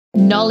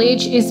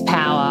Knowledge is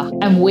power,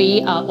 and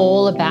we are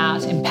all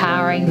about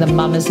empowering the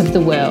mamas of the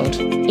world.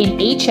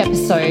 In each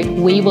episode,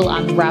 we will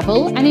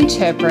unravel and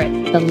interpret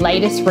the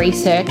latest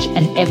research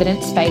and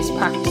evidence-based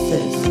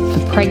practices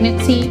for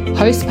pregnancy,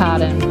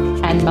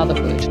 postpartum, and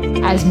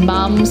motherhood. As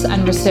mums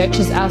and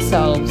researchers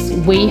ourselves,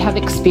 we have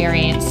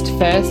experienced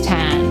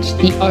firsthand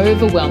the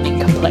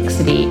overwhelming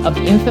complexity of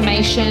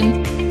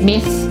information,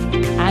 myths,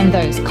 and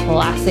those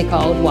classic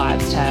old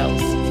wives' tales.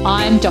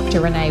 I'm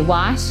Dr. Renee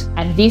White,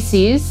 and this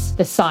is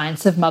The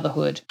Science of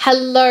Motherhood.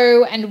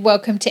 Hello, and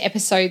welcome to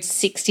episode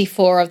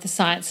 64 of The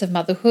Science of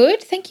Motherhood.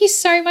 Thank you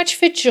so much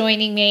for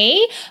joining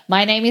me.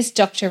 My name is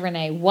Dr.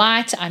 Renee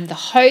White. I'm the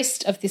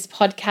host of this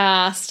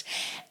podcast.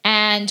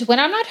 And when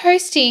I'm not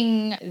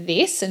hosting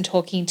this and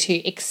talking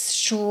to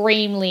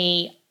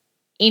extremely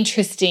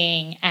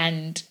interesting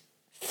and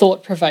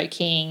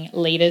thought-provoking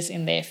leaders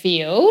in their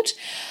field,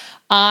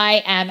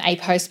 I am a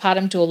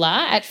postpartum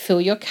doula at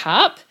Fill Your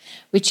Cup,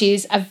 which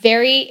is a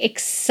very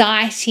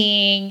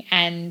exciting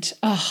and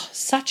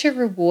such a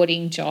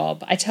rewarding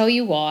job. I tell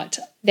you what,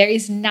 there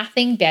is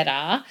nothing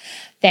better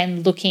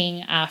than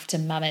looking after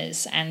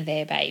mamas and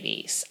their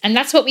babies. And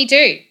that's what we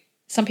do.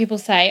 Some people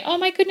say, oh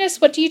my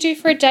goodness, what do you do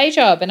for a day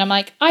job? And I'm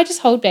like, I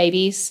just hold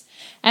babies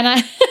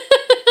and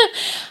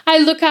I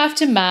look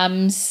after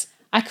mums.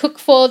 I cook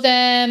for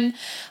them.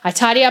 I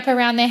tidy up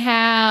around their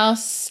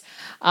house.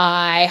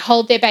 I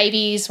hold their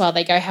babies while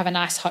they go have a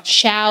nice hot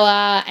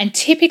shower. And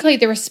typically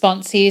the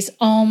response is,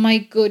 oh my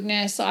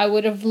goodness, I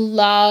would have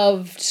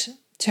loved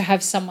to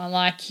have someone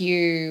like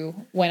you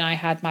when I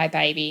had my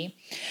baby.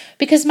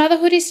 Because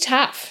motherhood is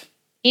tough.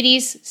 It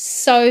is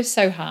so,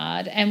 so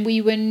hard. And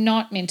we were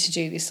not meant to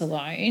do this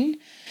alone.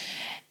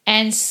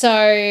 And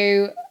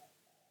so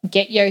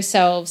get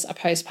yourselves a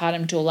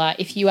postpartum doula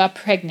if you are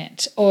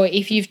pregnant or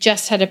if you've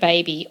just had a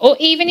baby or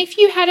even if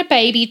you had a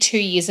baby 2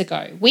 years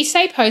ago. We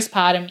say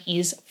postpartum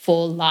is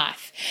for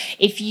life.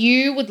 If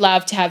you would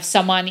love to have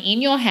someone in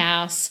your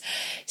house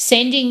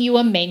sending you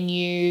a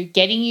menu,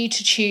 getting you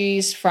to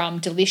choose from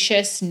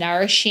delicious,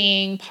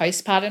 nourishing,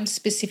 postpartum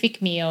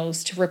specific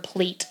meals to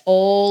replete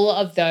all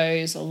of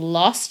those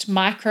lost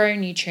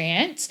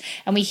micronutrients,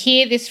 and we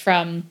hear this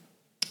from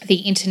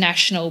the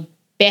international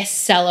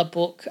bestseller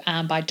book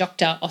by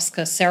Dr.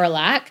 Oscar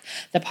Serralak,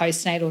 The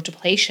Postnatal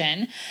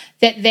Depletion,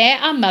 that there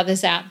are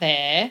mothers out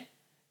there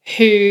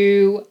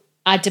who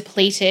are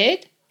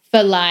depleted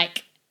for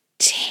like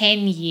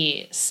 10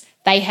 years.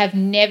 They have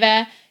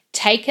never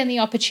taken the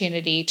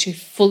opportunity to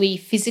fully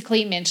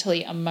physically,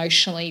 mentally,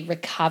 emotionally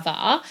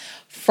recover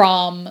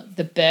from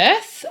the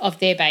birth of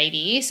their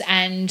babies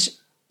and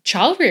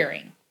child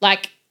rearing.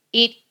 Like,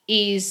 it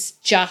is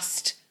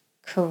just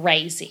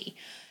crazy.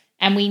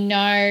 And we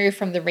know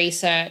from the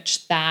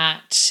research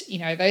that,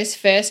 those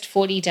first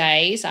 40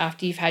 days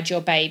after you've had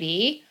your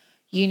baby,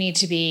 you need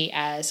to be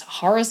as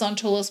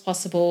horizontal as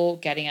possible,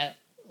 getting a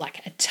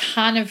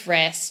ton of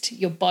rest.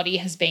 Your body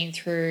has been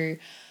through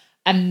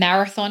a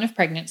marathon of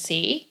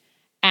pregnancy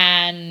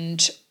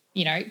and,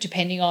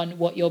 depending on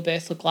what your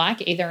birth looked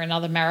like, either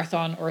another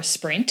marathon or a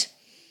sprint.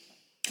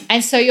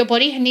 And so your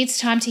body needs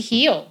time to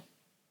heal.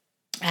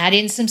 Add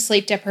in some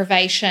sleep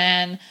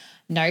deprivation,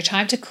 no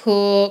time to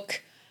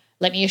cook.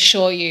 Let me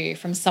assure you,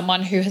 from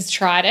someone who has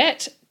tried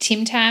it,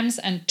 Tim Tams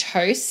and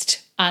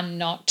toast are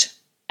not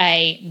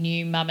a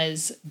new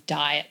mama's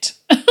diet.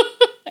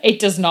 It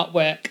does not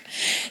work.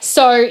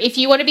 So if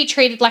you want to be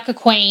treated like a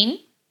queen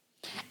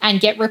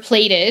and get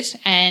repleted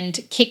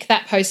and kick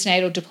that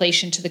postnatal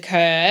depletion to the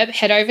curb,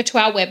 head over to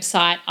our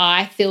website,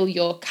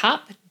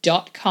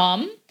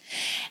 ifillyourcup.com.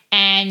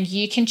 And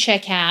you can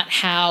check out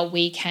how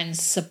we can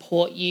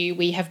support you.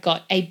 We have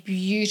got a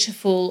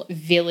beautiful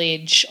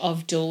village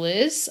of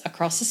doulas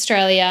across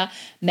Australia,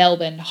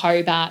 Melbourne,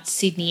 Hobart,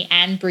 Sydney,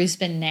 and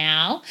Brisbane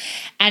now.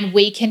 And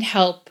we can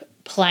help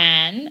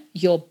plan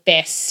your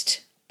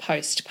best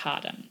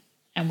postpartum.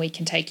 And we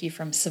can take you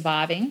from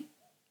surviving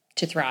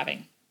to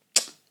thriving.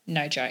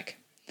 No joke.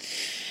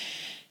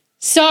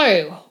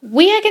 So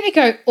we are going to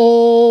go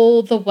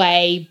all the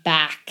way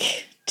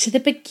back to the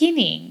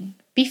beginning,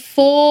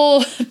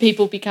 before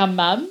people become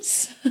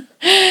mums,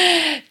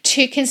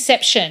 to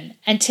conception.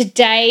 And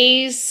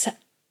today's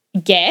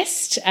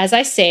guest, as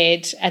I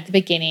said at the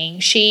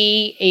beginning,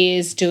 she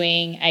is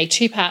doing a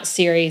 2-part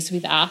series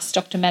with us,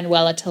 Dr.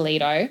 Manuela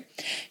Toledo.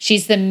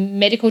 She's the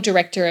medical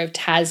director of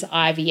TAS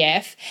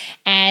IVF,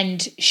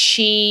 and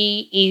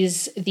she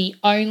is the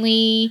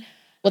only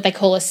what they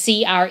call a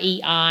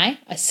CREI,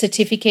 a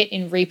Certificate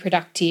in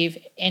Reproductive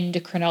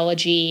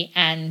Endocrinology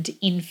and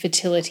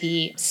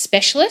Infertility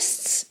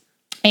Specialists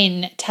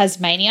in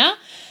Tasmania.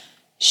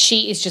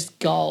 She is just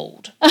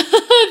gold.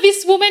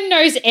 This woman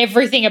knows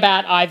everything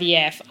about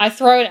IVF. I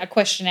throw a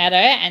question at her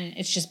and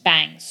it's just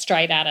bang,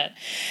 straight at it.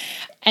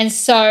 And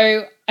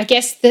so I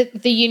guess the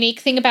unique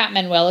thing about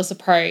Manuela's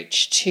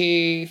approach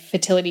to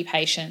fertility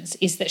patients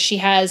is that she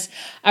has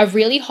a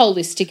really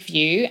holistic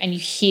view, and you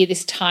hear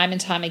this time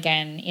and time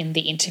again in the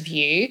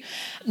interview.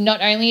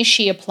 Not only is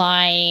she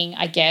applying,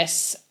 I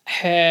guess,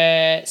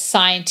 her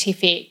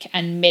scientific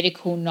and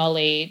medical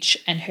knowledge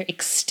and her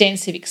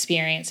extensive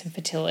experience in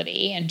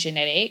fertility and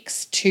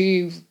genetics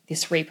to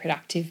this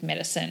reproductive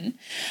medicine.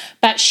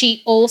 But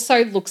she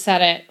also looks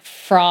at it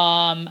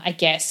from, I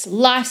guess,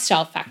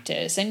 lifestyle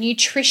factors and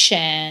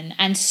nutrition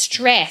and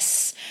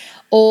stress.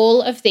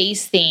 All of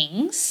these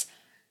things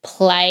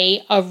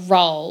play a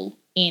role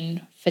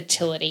in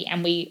fertility,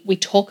 and we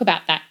talk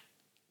about that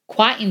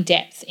quite in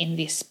depth in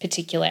this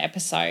particular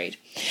episode.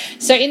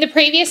 So in the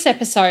previous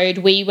episode,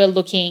 we were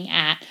looking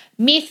at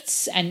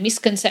myths and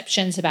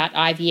misconceptions about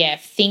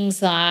IVF.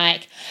 Things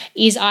like,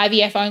 is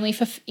IVF only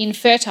for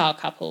infertile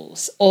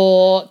couples?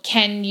 Or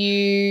can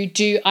you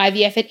do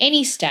IVF at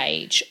any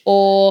stage?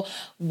 Or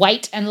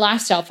weight and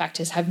lifestyle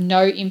factors have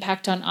no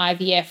impact on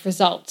IVF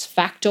results,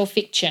 fact or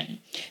fiction?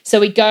 So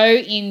we go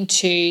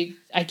into,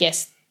 I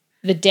guess,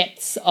 the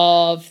depths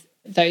of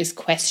those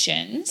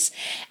questions.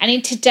 And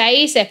in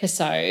today's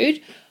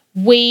episode,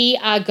 we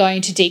are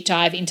going to deep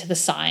dive into the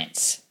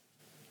science.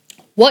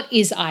 What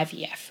is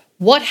IVF?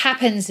 What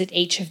happens at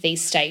each of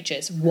these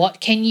stages?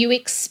 What can you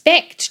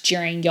expect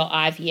during your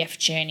IVF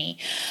journey?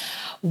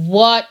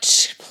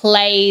 What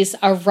plays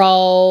a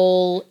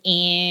role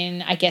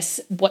in, I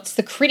guess, what's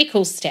the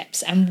critical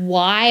steps and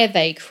why are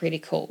they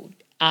critical?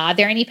 Are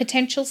there any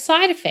potential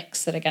side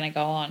effects that are going to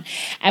go on?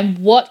 And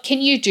what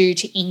can you do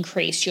to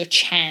increase your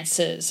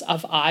chances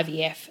of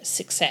IVF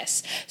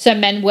success? So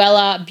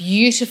Manuela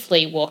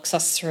beautifully walks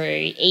us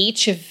through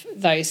each of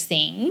those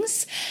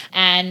things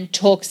and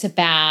talks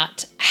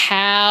about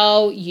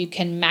how you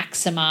can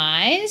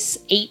maximize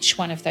each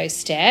one of those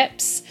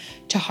steps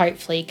to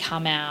hopefully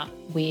come out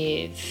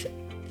with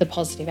the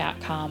positive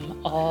outcome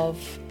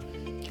of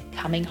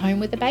coming home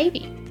with a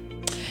baby.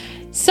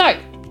 So,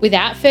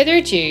 without further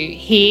ado,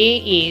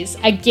 here is,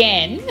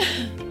 again,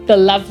 the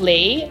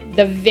lovely,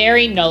 the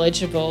very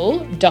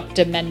knowledgeable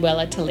Dr.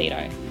 Manuela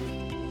Toledo.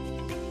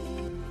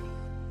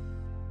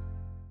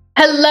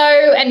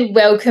 Hello and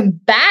welcome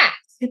back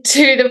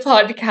to the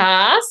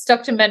podcast,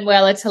 Dr.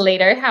 Manuela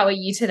Toledo. How are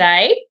you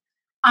today?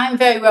 I'm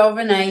very well,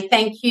 Renee.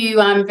 Thank you.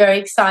 I'm very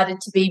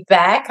excited to be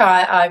back.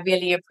 I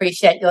really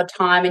appreciate your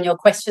time, and your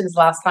questions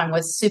last time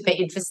was super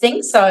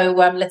interesting. So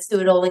let's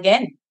do it all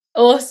again.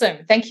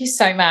 Awesome. Thank you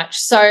so much.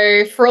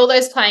 So for all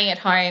those playing at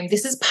home,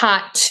 this is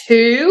part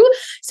 2.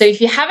 So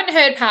if you haven't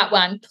heard part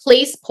 1,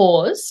 please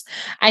pause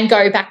and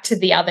go back to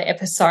the other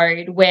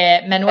episode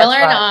where Manuela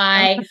and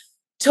I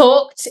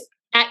talked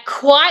at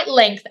quite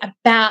length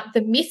about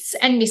the myths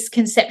and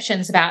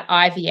misconceptions about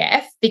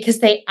IVF, because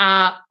there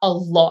are a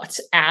lot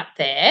out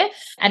there.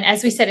 And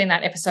as we said in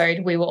that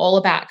episode, we were all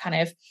about kind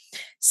of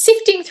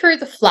sifting through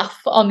the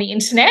fluff on the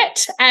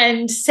internet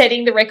and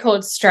setting the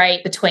record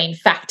straight between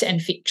fact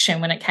and fiction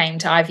when it came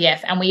to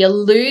IVF. And we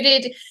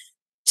alluded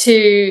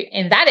to,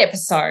 in that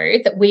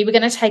episode, that we were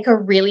going to take a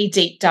really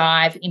deep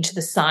dive into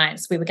the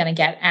science. We were going to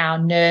get our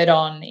nerd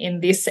on in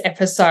this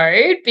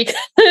episode because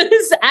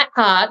at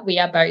heart, we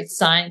are both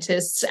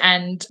scientists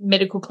and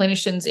medical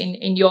clinicians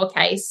in your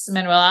case,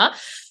 Manuela.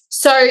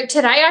 So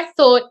today I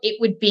thought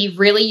it would be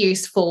really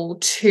useful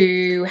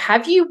to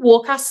have you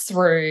walk us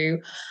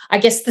through, I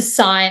guess, the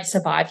science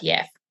of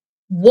IVF.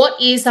 What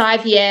is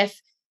IVF?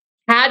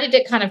 How did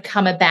it kind of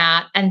come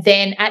about? And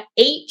then at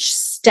each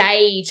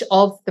stage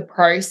of the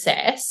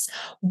process,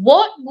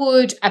 what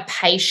would a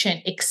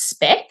patient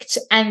expect?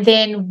 And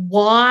then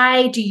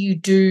why do you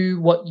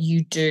do what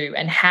you do?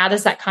 And how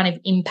does that kind of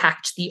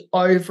impact the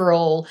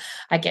overall,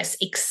 I guess,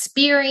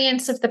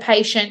 experience of the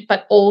patient,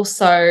 but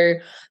also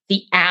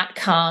the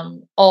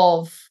outcome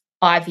of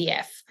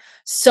IVF?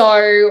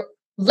 So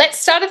let's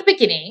start at the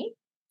beginning.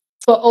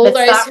 For all let's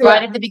those start who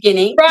right are at the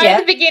beginning. At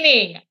the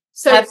beginning.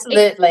 So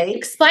absolutely.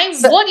 Explain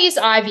what is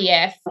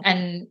IVF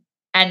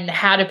and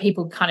how do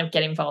people kind of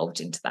get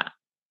involved into that?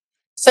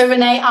 So,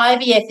 Renee,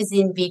 IVF is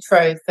in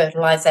vitro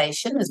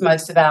fertilization, as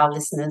most of our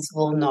listeners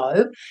will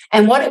know.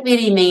 And what it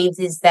really means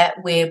is that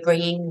we're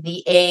bringing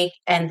the egg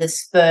and the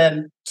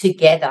sperm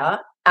together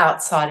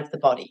outside of the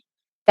body.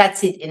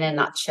 That's it in a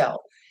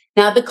nutshell.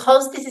 Now,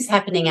 because this is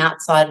happening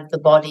outside of the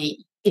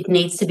body, it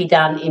needs to be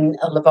done in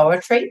a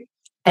laboratory,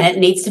 and it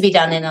needs to be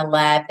done in a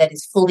lab that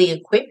is fully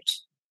equipped,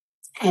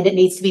 and it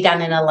needs to be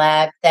done in a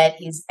lab that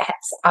has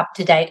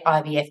up-to-date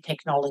IVF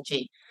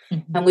technology.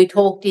 Mm-hmm. And we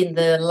talked in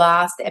the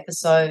last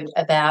episode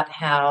about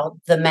how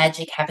the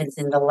magic happens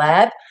in the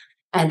lab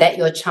and that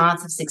your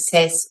chance of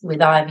success with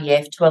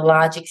IVF to a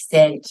large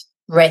extent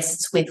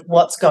rests with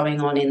what's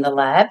going on in the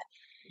lab.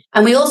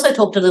 And we also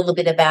talked a little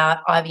bit about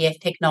IVF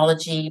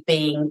technology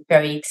being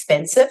very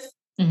expensive,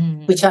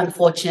 mm-hmm. which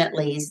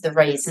unfortunately is the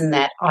reason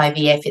that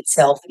IVF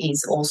itself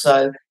is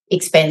also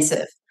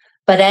expensive.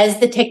 But as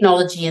the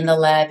technology in the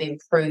lab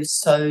improves,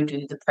 so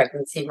do the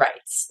pregnancy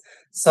rates.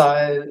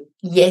 So,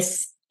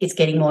 yes, it's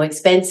getting more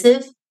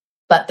expensive,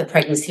 but the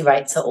pregnancy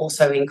rates are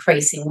also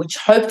increasing, which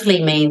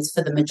hopefully means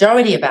for the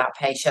majority of our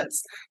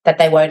patients that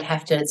they won't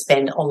have to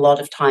spend a lot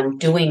of time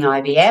doing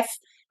IVF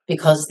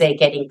because they're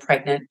getting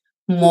pregnant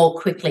more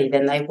quickly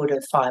than they would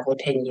have 5 or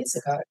 10 years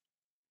ago.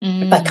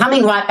 Mm. But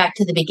coming right back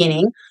to the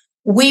beginning,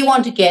 We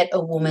want to get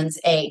a woman's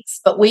eggs,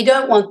 but we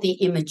don't want the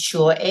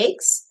immature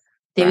eggs.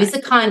 There is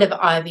a kind of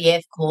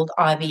IVF called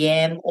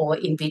IVM, or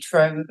in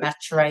vitro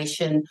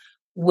maturation,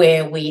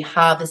 where we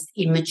harvest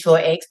immature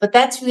eggs, but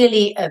that's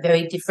really a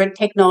very different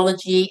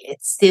technology.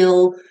 It's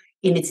still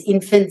in its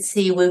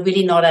infancy. We're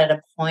really not at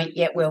a point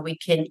yet where we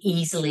can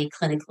easily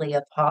clinically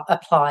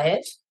apply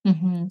it.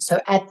 Mm-hmm. So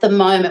at the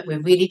moment,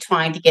 we're really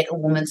trying to get a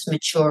woman's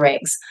mature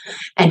eggs.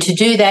 And to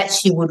do that,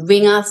 she would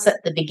ring us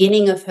at the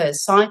beginning of her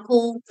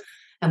cycle,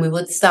 and we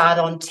would start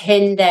on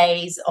 10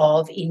 days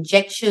of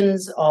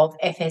injections of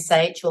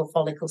FSH, or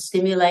follicle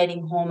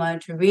stimulating hormone,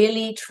 to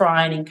really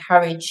try and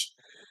encourage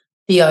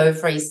the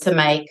ovaries to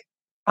make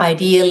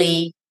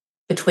ideally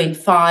between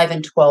 5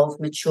 and 12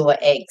 mature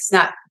eggs.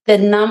 Now, the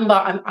number,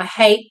 I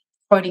hate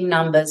quoting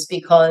numbers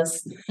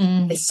because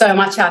there's so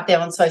much out there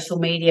on social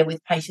media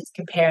with patients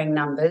comparing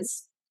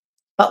numbers.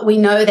 But we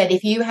know that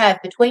if you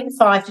have between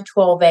 5 to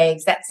 12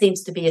 eggs, that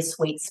seems to be a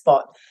sweet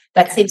spot.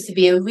 That seems to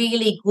be a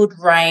really good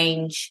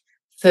range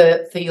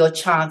for your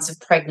chance of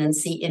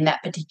pregnancy in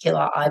that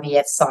particular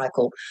IVF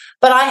cycle.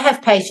 But I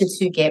have patients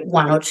who get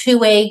 1 or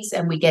 2 eggs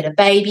and we get a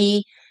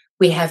baby.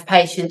 We have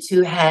patients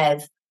who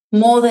have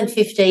more than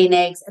 15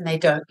 eggs and they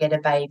don't get a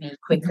baby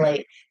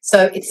quickly.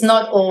 So it's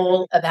not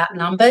all about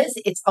numbers.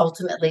 It's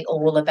ultimately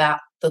all about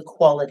the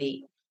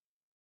quality.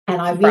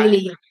 And I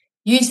really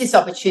use this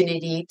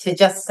opportunity to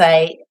just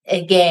say,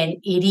 again,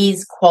 it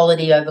is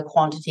quality over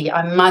quantity.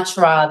 I'd much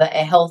rather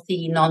a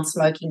healthy,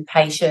 non-smoking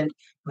patient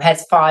who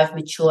has 5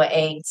 mature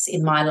eggs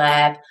in my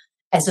lab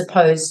as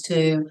opposed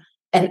to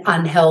an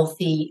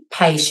unhealthy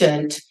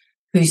patient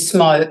who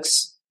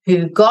smokes,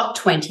 who got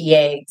 20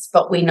 eggs,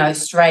 but we know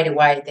straight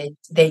away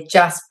they're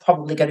just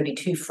probably going to be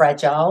too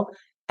fragile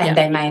and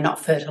they may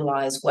not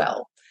fertilise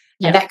well.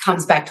 And that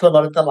comes back to a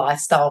lot of the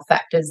lifestyle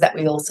factors that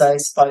we also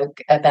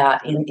spoke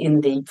about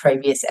in the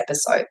previous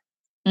episode.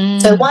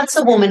 So once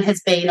a woman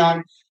has been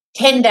on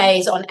 10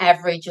 days on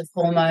average of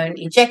hormone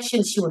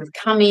injections, she would have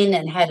come in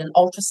and had an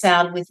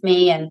ultrasound with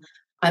me. And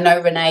I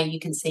know, Renee, you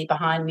can see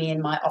behind me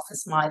in my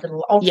office my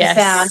little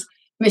ultrasound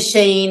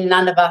machine.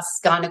 None of us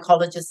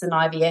gynecologists and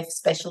IVF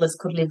specialists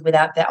could live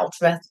without that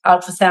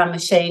ultrasound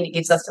machine. It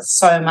gives us just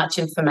so much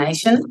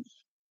information.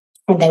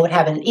 And they would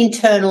have an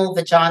internal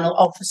vaginal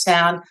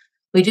ultrasound.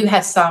 We do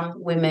have some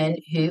women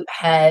who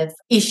have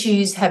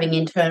issues having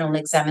internal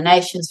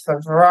examinations for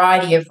a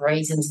variety of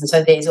reasons, and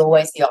so there's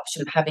always the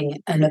option of having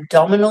an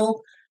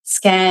abdominal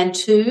scan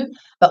too,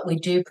 but we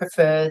do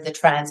prefer the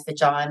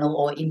transvaginal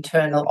or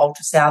internal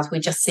ultrasounds. We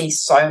just see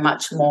so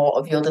much more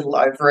of your little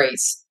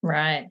ovaries.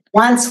 Right.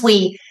 Once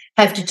we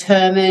have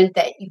determined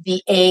that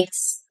the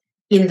eggs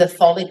in the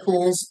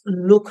follicles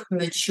look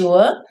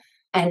mature,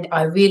 and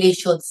I really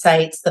should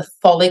say it's the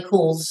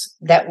follicles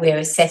that we're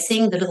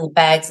assessing, the little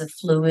bags of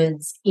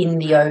fluids in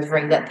the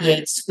ovary that the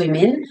eggs swim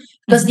in,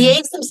 because the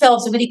eggs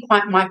themselves are really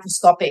quite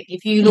microscopic.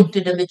 If you looked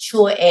at a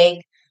mature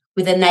egg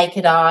with a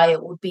naked eye,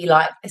 it would be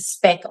like a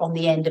speck on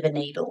the end of a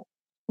needle.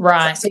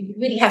 Right. So you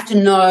really have to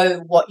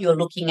know what you're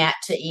looking at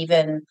to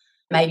even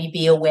maybe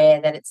be aware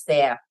that it's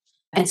there.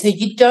 And so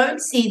you don't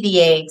see the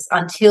eggs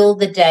until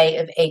the day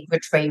of egg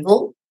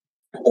retrieval,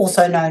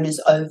 also known as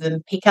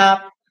ovum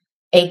pickup.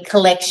 Egg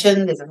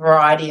collection, there's a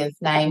variety of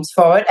names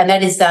for it, and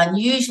that is done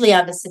usually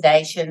under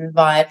sedation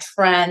via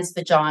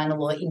transvaginal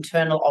or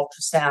internal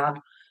ultrasound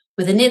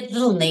with a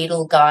little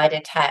needle guide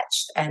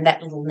attached, and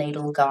that little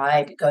needle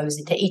guide goes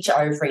into each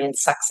ovary and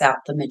sucks out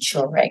the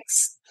mature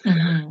eggs.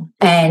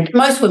 And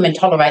most women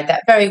tolerate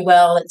that very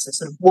well. It's a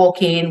sort of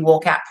walk-in,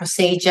 walk-out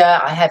procedure.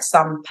 I have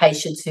some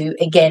patients who,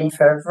 again,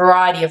 for a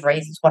variety of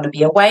reasons, want to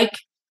be awake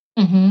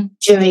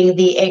during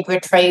the egg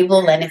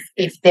retrieval, and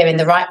if they're in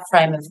the right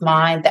frame of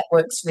mind, that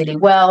works really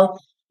well.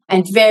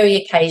 And very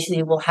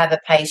occasionally we'll have a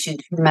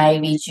patient who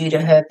maybe, due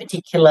to her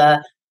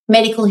particular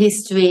medical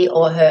history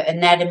or her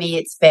anatomy,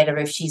 it's better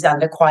if she's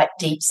under quite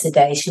deep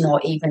sedation or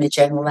even a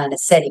general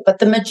anaesthetic. But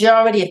the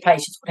majority of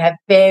patients would have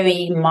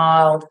very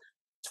mild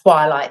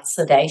twilight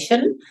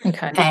sedation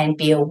and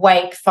be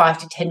awake 5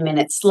 to 10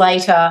 minutes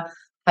later,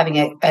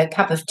 having a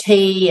cup of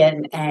tea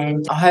and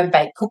a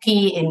home-baked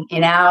cookie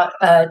in our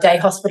day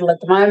hospital at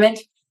the moment,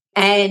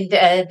 and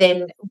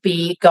then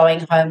be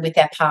going home with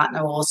their partner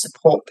or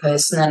support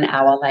person an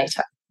hour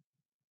later.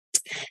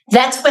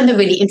 That's when the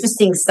really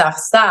interesting stuff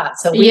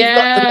starts. So we've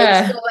got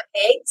the mature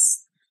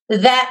eggs.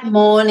 That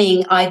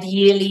morning,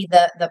 ideally,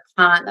 the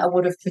partner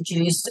would have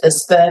produced a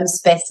sperm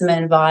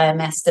specimen via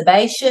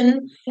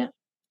masturbation.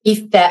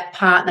 If that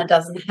partner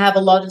doesn't have a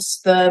lot of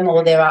sperm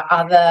or there are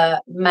other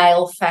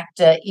male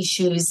factor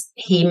issues,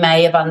 he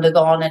may have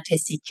undergone a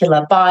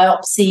testicular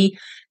biopsy.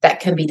 That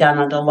can be done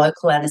under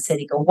local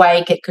anaesthetic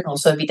awake. It can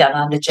also be done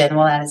under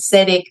general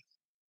anaesthetic.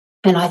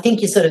 And I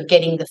think you're sort of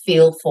getting the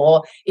feel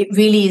for it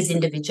really is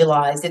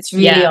individualised. It's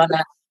really on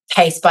a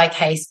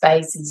case-by-case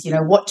basis. You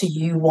know, what do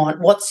you want?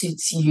 What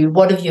suits you?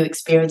 What have you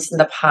experienced in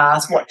the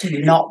past? What do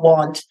you not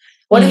want?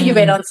 What have you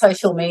read on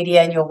social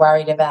media and you're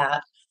worried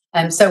about?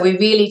 So we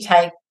really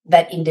take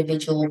that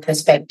individual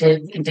perspective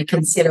into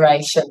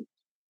consideration.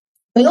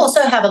 We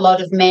also have a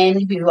lot of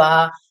men who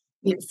are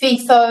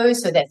FIFO,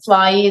 so they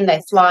fly in,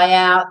 they fly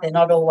out, they're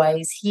not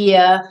always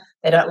here,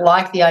 they don't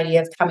like the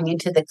idea of coming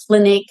into the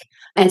clinic.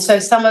 And so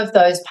some of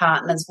those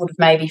partners would have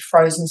maybe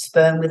frozen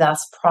sperm with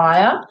us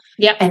prior.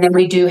 Yep. And then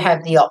we do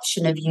have the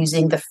option of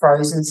using the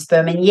frozen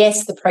sperm. And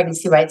yes, the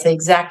pregnancy rates are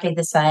exactly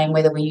the same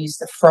whether we use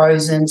the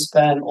frozen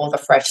sperm or the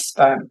fresh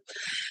sperm.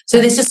 So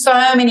there's just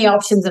so many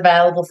options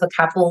available for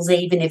couples,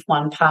 even if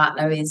one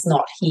partner is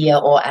not here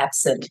or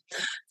absent.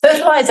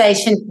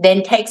 Fertilisation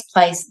then takes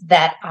place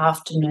that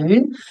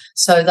afternoon.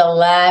 So the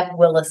lab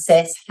will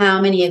assess how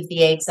many of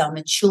the eggs are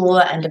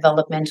mature and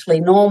developmentally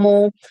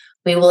normal.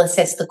 We will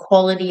assess the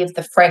quality of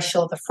the fresh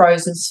or the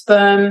frozen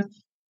sperm.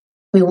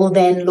 We will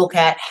then look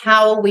at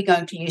how are we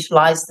going to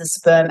utilise the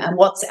sperm and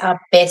what's our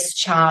best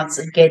chance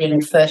of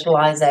getting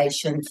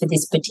fertilisation for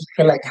this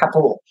particular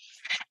couple.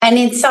 And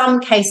in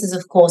some cases,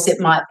 of course, it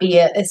might be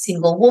a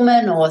single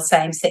woman or a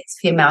same-sex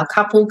female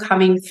couple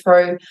coming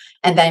through,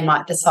 and they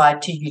might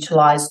decide to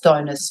utilise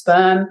donor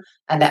sperm,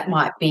 and that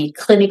might be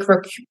clinic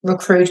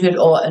recruited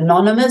or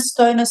anonymous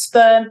donor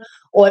sperm,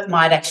 or it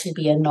might actually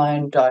be a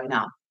known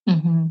donor.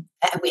 Mm-hmm.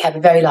 And we have a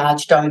very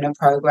large donor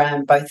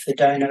program, both for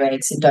donor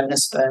eggs and donor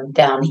sperm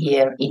down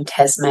here in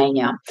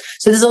Tasmania.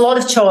 So there's a lot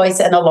of choice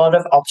and a lot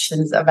of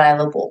options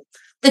available.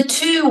 The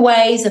two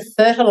ways of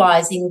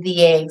fertilising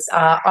the eggs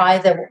are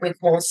either what we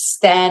call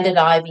standard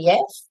IVF.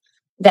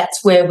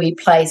 That's where we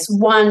place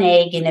one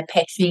egg in a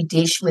Petri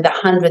dish with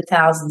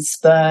 100,000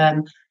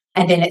 sperm,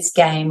 and then it's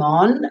game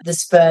on. The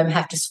sperm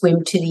have to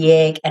swim to the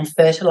egg and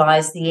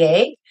fertilise the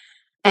egg.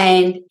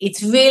 And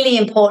it's really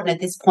important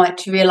at this point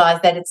to realise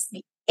that it's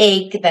the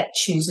egg that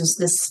chooses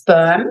the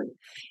sperm.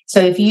 So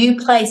if you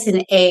place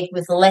an egg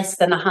with less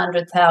than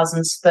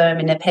 100,000 sperm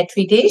in a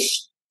Petri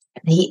dish,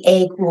 the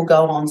egg will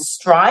go on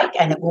strike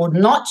and it will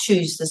not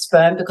choose the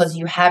sperm because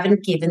you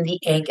haven't given the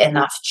egg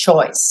enough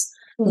choice.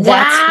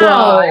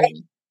 Wow.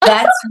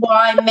 That's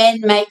why men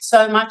make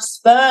so much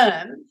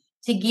sperm,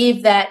 to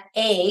give that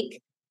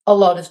egg a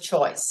lot of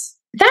choice.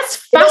 That's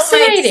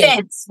fascinating. It all makes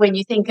sense when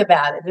you think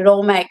about it. It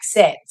all makes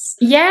sense.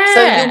 Yeah.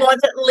 So you want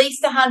at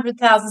least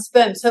 100,000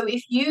 sperm. So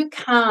if you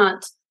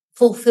can't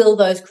fulfill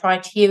those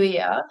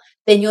criteria,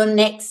 then your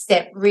next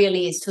step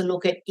really is to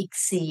look at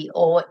ICSI,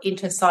 or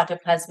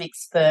intracytoplasmic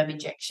sperm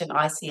injection,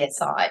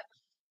 ICSI.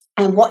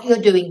 And what you're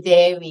doing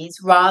there is,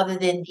 rather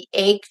than the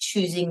egg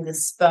choosing the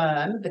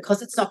sperm,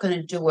 because it's not going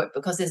to do it,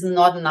 because there's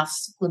not enough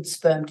good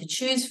sperm to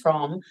choose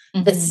from,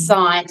 the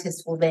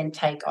scientist will then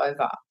take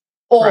over.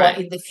 Or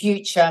in the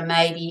future,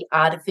 maybe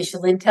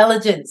artificial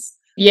intelligence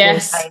will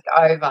take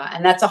over.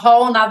 And that's a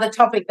whole other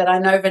topic that I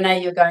know,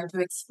 Renee, you're going to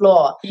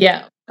explore.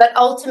 Yeah. But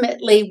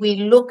ultimately, we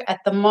look at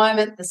the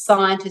moment, the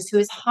scientist who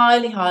is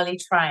highly, highly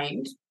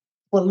trained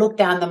will look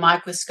down the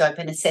microscope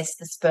and assess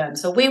the sperm.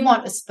 So we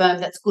want a sperm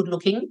that's good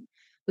looking.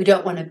 We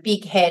don't want a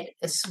big head,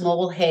 a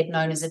small head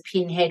known as a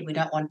pinhead. We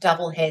don't want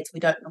double heads. We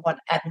don't want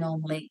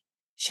abnormally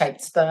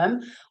shaped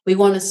sperm. We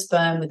want a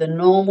sperm with a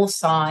normal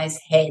size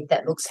head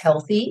that looks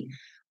healthy.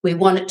 We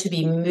want it to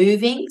be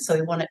moving, so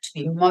we want it to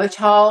be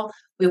motile.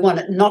 We want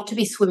it not to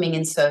be swimming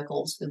in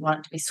circles. We want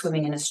it to be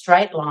swimming in a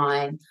straight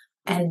line.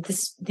 And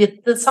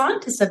the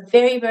scientists are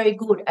very, very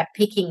good at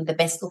picking the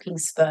best-looking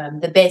sperm,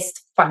 the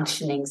best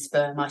functioning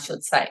sperm, I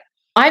should say.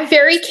 I'm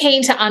very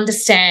keen to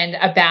understand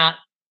about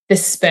the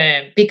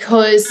sperm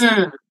because,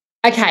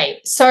 okay,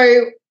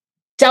 so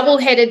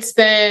double-headed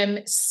sperm,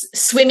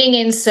 swimming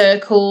in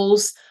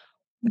circles,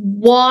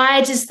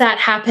 why does that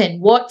happen?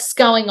 What's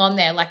going on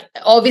there? Like,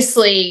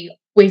 obviously,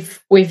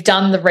 we've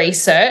done the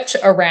research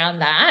around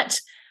that.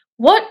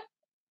 What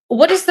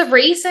is the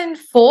reason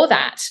for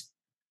that?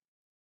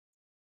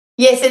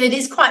 Yes, and it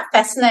is quite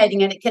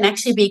fascinating, and it can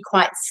actually be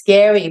quite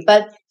scary,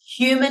 but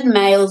human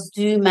males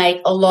do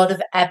make a lot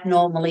of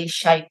abnormally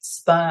shaped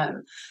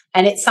sperm,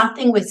 and it's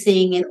something we're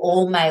seeing in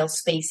all male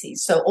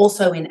species, so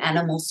also in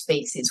animal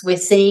species. We're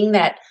seeing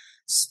that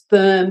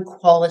sperm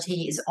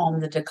quality is on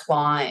the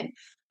decline,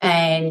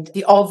 and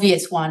the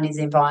obvious one is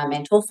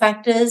environmental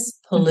factors,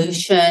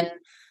 pollution,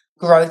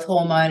 growth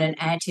hormone and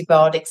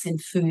antibiotics in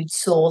food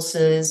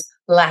sources,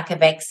 lack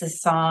of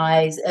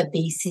exercise,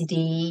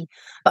 obesity.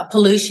 But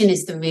pollution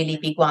is the really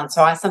big one.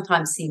 So I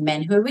sometimes see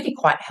men who are really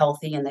quite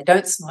healthy and they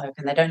don't smoke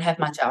and they don't have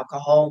much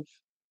alcohol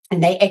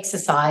and they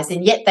exercise,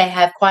 and yet they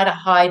have quite a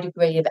high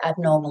degree of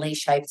abnormally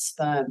shaped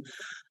sperm,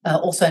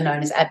 also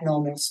known as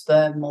abnormal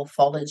sperm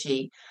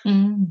morphology.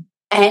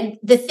 And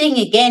the thing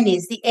again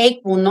is the egg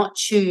will not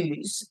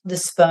choose the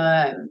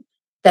sperm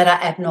that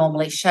are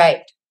abnormally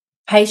shaped.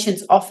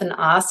 Patients often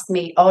ask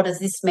me, does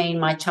this mean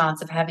my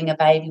chance of having a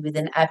baby with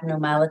an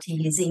abnormality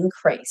is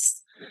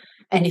increased?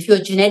 And if your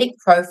genetic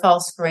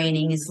profile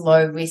screening is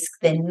low risk,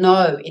 then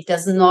no, it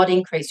does not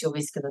increase your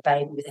risk of a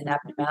baby with an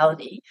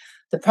abnormality.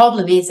 The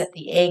problem is that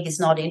the egg is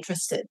not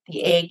interested.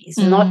 The egg is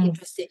not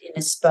interested in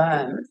a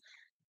sperm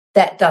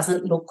that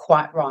doesn't look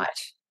quite right.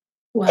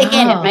 Wow.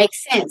 Again, it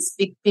makes sense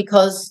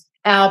because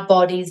our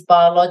bodies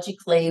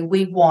biologically,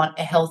 we want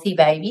a healthy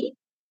baby.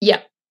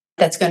 Yeah.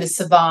 That's going to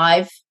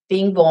survive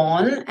being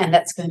born, and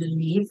that's going to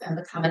live and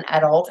become an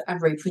adult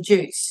and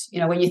reproduce.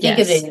 When you think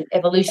of it in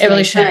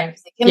evolutionary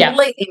terms, it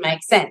completely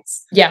makes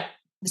sense. Yeah.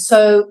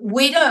 So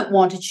we don't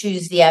want to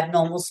choose the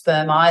abnormal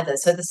sperm either.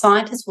 So the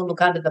scientists will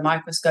look under the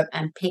microscope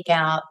and pick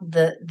out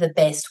the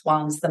best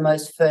ones, the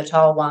most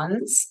fertile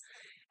ones.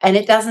 And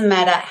it doesn't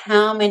matter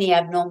how many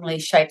abnormally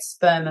shaped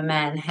sperm a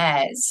man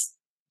has,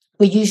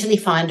 we usually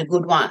find a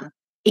good one,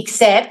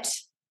 except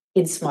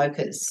in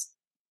smokers.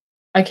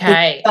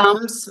 Okay.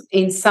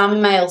 In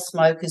some male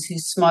smokers who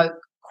smoke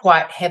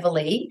quite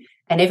heavily,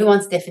 and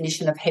everyone's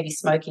definition of heavy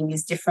smoking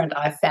is different,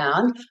 I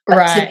found. But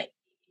right. if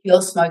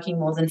you're smoking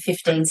more than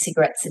 15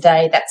 cigarettes a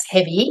day, that's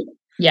heavy.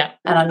 Yeah.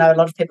 And I know a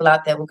lot of people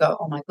out there will go,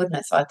 oh, my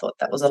goodness, I thought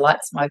that was a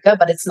light smoker,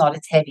 but it's not,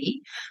 it's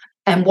heavy.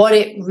 And what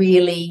it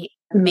really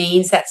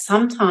means that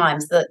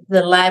sometimes the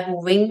lab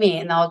will ring me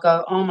and they'll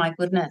go, oh, my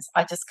goodness,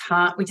 we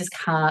just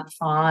can't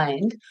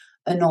find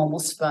a normal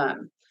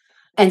sperm.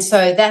 And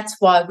so that's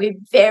why we're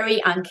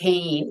very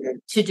unkeen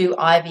to do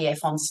IVF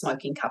on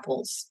smoking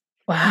couples.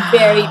 Wow.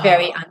 Very,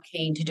 very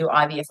unkeen to do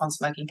IVF on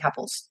smoking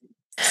couples.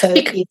 So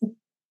because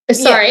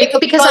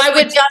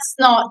we're just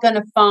not going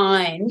to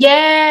find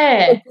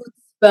a good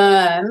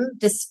sperm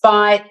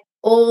despite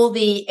all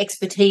the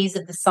expertise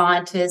of the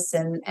scientists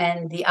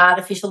and the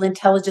artificial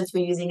intelligence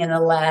we're using in the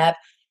lab.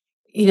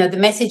 The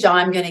message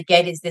I'm going to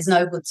get is there's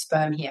no good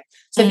sperm here.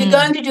 So if you're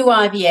going to do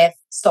IVF,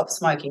 stop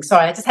smoking.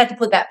 Sorry, I just had to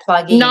put that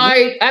plug in.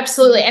 No,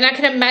 absolutely. And I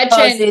can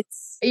imagine,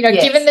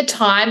 given the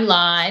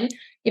timeline,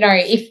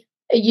 if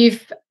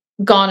you've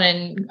gone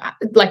and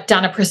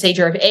done a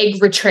procedure of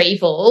egg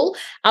retrieval,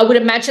 I would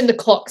imagine the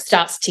clock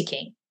starts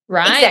ticking,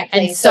 right? Exactly.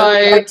 And so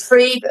we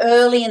retrieve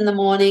early in the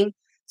morning.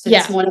 So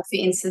this morning, for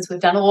instance, we've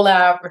done all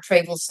our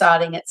retrievals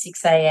starting at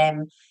 6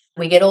 a.m.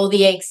 We get all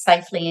the eggs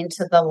safely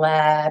into the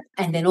lab,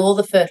 and then all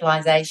the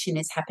fertilization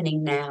is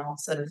happening now,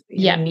 sort of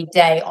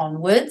midday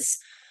onwards.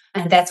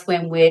 And that's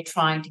when we're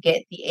trying to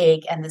get the egg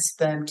and the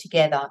sperm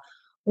together.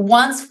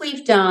 Once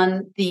we've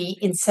done the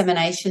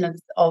insemination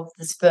of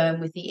the sperm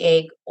with the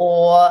egg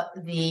or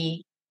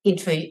the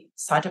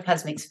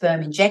intracytoplasmic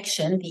sperm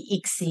injection, the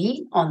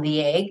ICSI on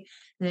the egg,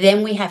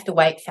 then we have to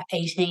wait for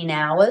 18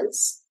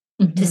 hours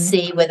to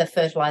see whether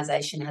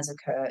fertilization has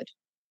occurred.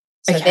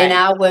 So then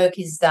our work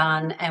is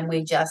done and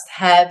we just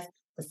have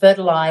the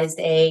fertilized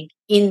egg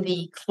in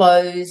the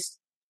closed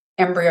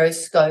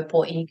embryoscope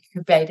or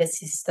incubator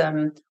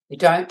system. We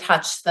don't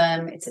touch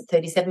them. It's at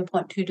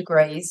 37.2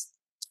 degrees,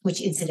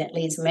 which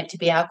incidentally is meant to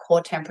be our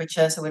core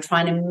temperature. So we're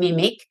trying to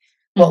mimic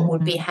what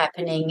would be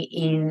happening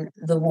in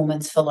the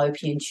woman's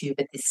fallopian tube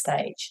at this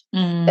stage.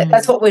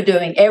 That's what we're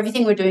doing.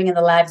 Everything we're doing in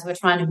the labs, we're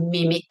trying to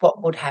mimic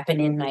what would happen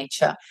in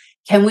nature.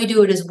 Can we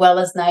do it as well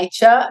as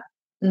nature?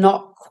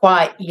 Not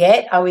quite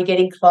yet. Are we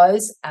getting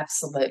close?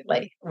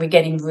 Absolutely. We're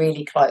getting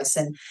really close.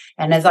 And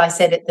as I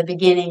said at the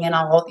beginning, and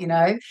I'll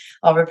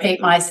repeat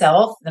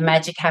myself, the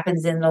magic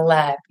happens in the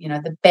lab.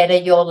 The better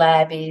your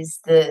lab is,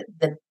 the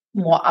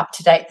more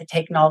up-to-date the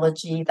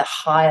technology, the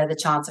higher the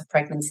chance of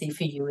pregnancy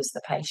for you as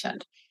the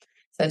patient.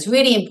 So it's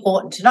really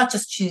important to not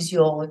just choose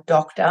your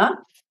doctor.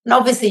 And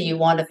obviously you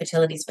want a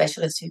fertility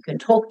specialist who can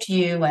talk to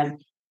you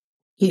and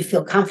you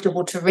feel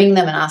comfortable to ring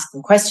them and ask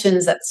them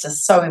questions. That's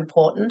just so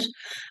important.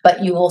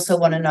 But you also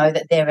want to know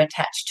that they're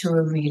attached to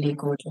a really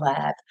good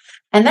lab.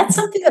 And that's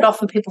something that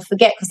often people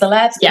forget because the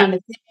lab's kind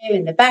of there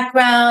in the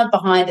background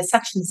behind a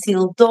suction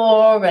sealed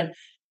door, and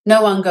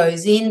no one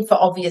goes in for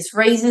obvious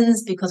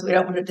reasons because we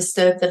don't want to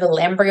disturb the little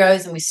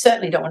embryos, and we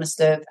certainly don't want to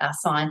disturb our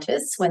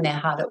scientists when they're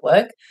hard at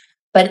work.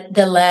 But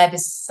the lab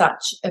is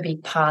such a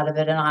big part of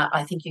it, and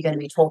I think you're going to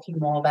be talking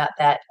more about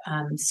that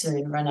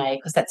soon, Renee,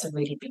 because that's a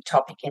really big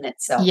topic in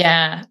itself.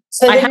 Yeah.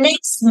 So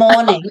next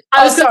morning,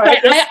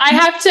 I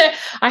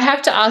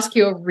have to ask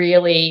you a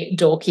really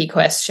dorky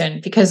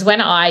question, because when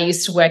I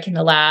used to work in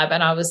the lab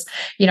and I was,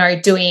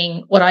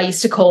 doing what I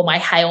used to call my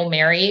Hail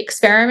Mary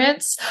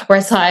experiments, where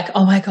it's like,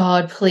 oh my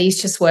God,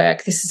 please just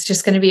work. This is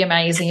just going to be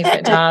amazing if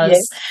it does.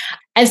 Yes.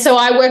 And so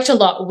I worked a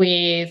lot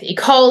with E.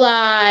 coli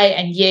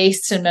and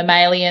yeast and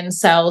mammalian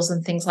cells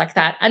and things like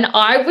that. And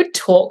I would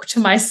talk to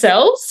my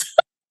cells.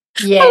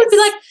 Yes. I would be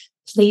like,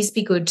 please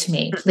be good to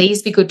me.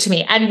 Please be good to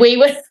me. And we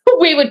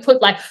would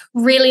put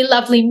really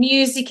lovely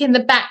music in the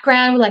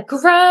background. We're like,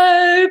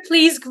 grow,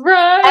 please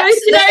grow.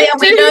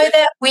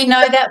 Absolutely. We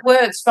know that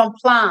works from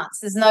plants.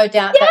 There's no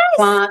doubt that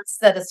plants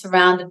that are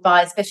surrounded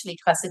by, especially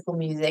classical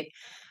music.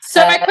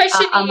 So my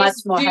question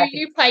is, do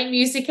you play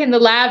music in the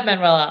lab,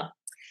 Manuela?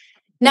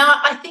 No,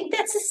 I think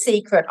that's a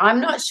secret. I'm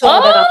not sure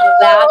that I'm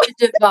allowed to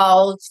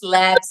divulge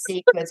lab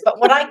secrets, but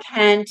what I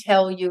can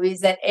tell you is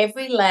that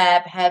every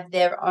lab have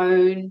their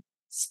own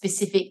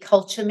specific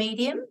culture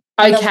medium.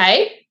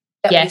 Okay.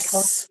 That we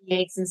culture the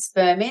eggs and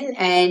sperm in,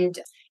 and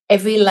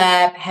every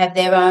lab have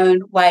their own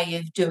way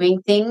of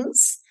doing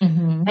things.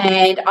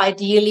 And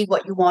ideally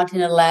what you want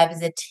in a lab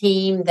is a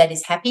team that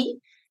is happy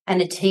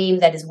and a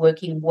team that is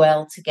working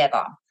well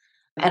together.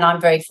 And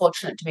I'm very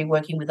fortunate to be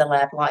working with a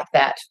lab like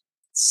that.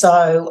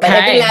 So but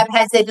every lab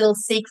has their little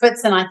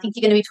secrets, and I think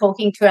you're going to be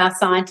talking to our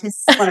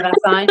scientists, one of our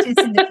scientists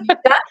in the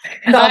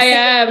future. So I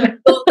am.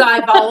 We'll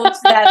divulge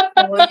that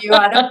for you.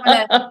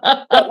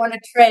 I don't want to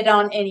tread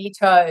on any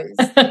toes.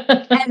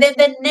 And then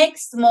the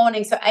next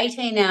morning, so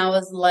 18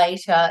 hours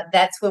later,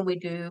 that's when we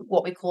do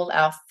what we call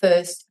our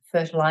first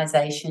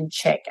fertilization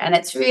check. And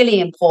it's really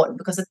important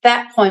because at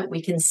that point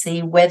we can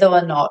see whether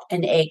or not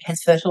an egg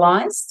has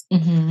fertilized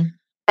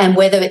and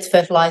whether it's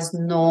fertilized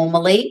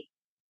normally.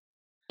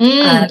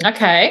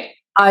 Okay.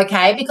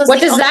 Okay. Because what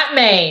does that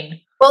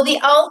mean? Well, the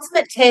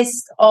ultimate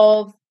test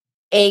of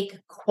egg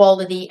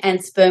quality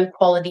and sperm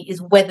quality is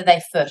whether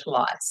they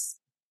fertilize.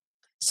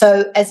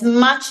 So as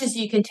much as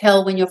you can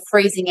tell when you're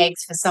freezing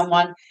eggs for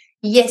someone,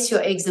 yes,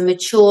 your eggs are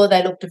mature,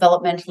 they look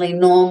developmentally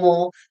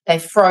normal,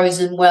 they've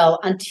frozen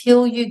well,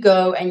 until you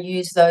go and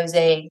use those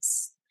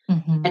eggs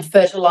and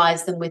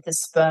fertilize them with the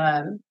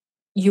sperm,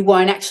 you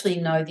won't actually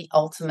know the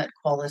ultimate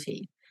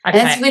quality. Okay.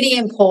 And that's really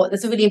important.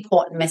 That's a really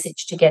important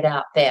message to get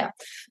out there.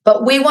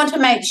 But we want to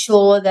make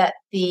sure that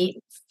the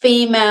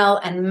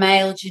female and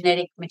male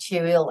genetic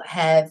material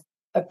have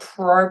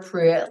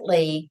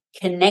appropriately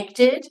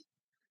connected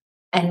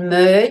and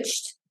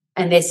merged,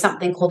 and there's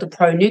something called a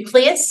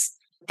pronucleus,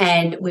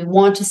 and we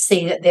want to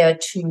see that there are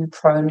two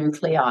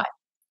pronuclei.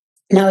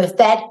 Now, if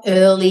that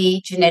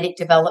early genetic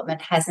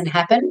development hasn't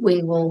happened,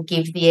 we will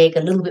give the egg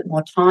a little bit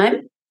more time, a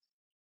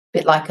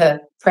bit like a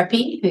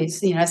preppy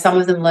who's, some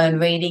of them learn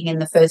reading in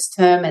the first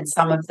term and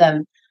some of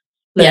them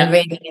learn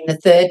reading in the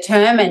third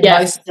term, and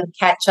most of them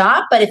catch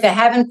up. But if they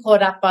haven't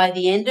caught up by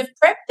the end of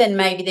prep, then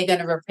maybe they're going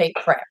to repeat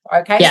prep.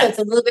 Okay, so it's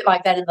a little bit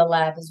like that in the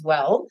lab as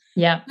well.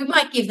 Yeah, we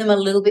might give them a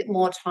little bit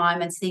more time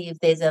and see if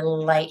there's a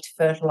late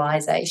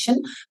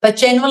fertilization. But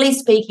generally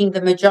speaking,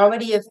 the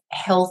majority of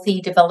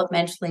healthy,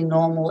 developmentally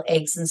normal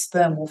eggs and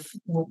sperm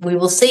we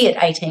will see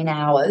at 18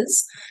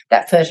 hours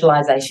that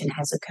fertilization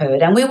has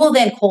occurred, and we will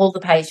then call the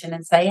patient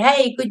and say,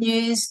 "Hey, good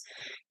news.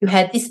 You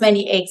had this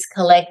many eggs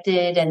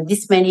collected and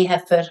this many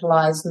have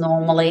fertilized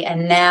normally,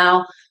 and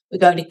now we're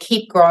going to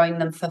keep growing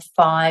them for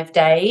 5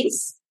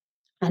 days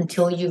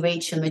until you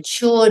reach a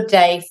mature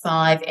day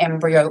 5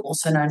 embryo,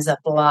 also known as a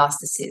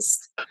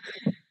blastocyst."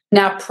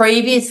 Now,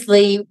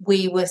 previously,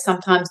 we were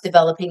sometimes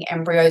developing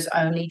embryos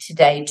only to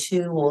day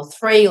 2 or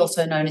 3,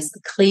 also known as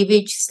the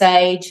cleavage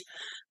stage.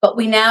 But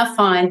we now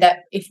find that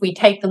if we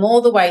take them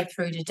all the way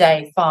through to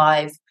day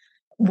 5,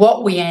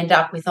 what we end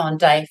up with on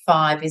day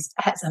 5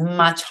 has a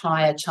much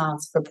higher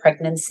chance for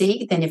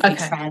pregnancy than if we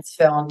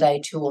transfer on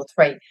day 2 or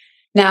 3.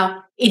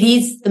 Now, it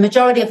is the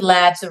majority of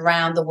labs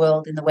around the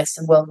world in the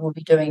Western world will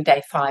be doing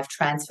day 5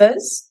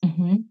 transfers.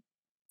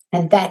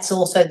 And that's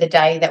also the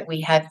day that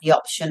we have the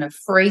option of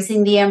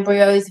freezing the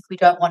embryos if we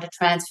don't want to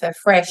transfer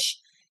fresh.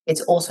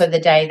 It's also the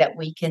day that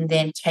we can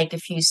then take a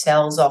few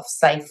cells off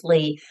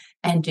safely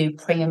and do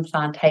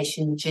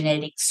pre-implantation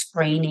genetic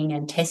screening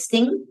and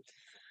testing.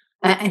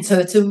 And so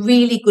it's a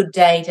really good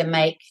day to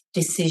make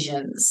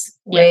decisions,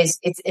 whereas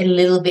it's a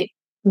little bit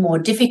more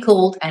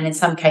difficult and in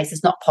some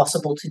cases not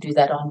possible to do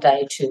that on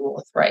day 2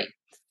 or 3.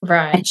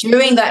 Right. And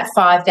during that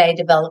 5-day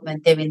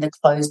development, they're in the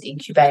closed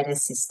incubator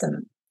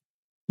system,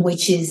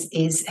 which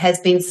has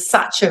been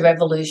such a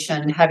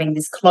revolution, having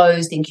this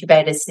closed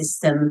incubator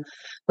system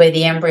where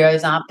the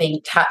embryos aren't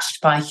being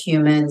touched by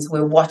humans.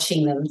 We're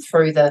watching them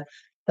through the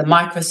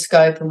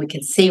microscope and we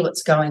can see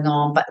what's going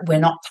on, but we're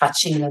not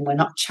touching them. We're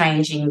not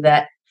changing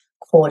that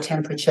core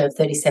temperature of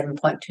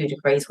 37.2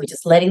 degrees. We're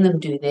just letting them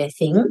do their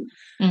thing.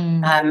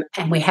 And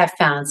we have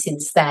found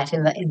since that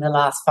in the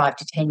last 5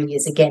 to 10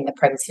 years, again, the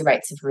pregnancy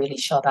rates have really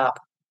shot up.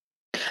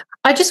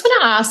 I just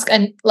want to ask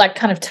and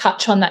kind of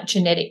touch on that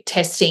genetic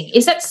testing.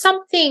 Is that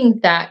something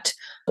that,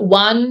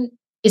 one,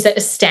 is that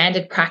a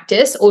standard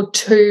practice, or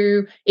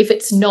two, if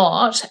it's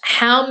not,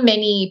 how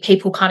many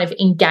people kind of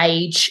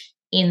engage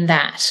in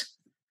that?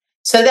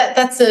 So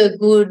that's a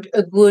good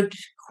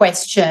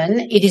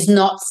question. It is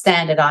not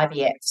standard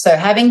IVF. So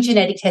having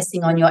genetic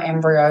testing on your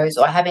embryos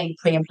or having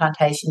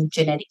pre-implantation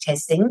genetic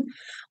testing,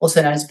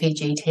 also known as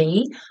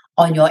PGT,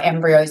 on your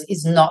embryos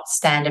is not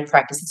standard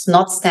practice. It's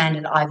not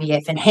standard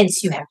IVF, and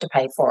hence you have to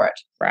pay for it.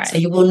 Right. So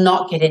you will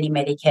not get any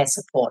Medicare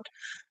support.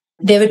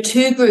 There are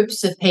 2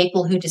 groups of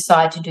people who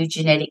decide to do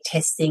genetic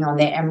testing on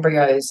their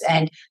embryos,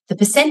 and the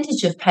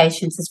percentage of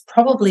patients is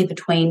probably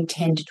between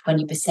 10 to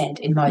 20%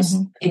 in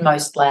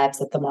most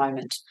labs at the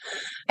moment.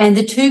 And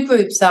the 2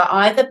 groups are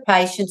either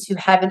patients who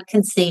haven't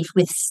conceived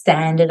with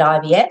standard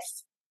IVF,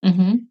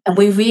 and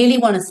we really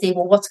want to see,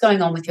 well, what's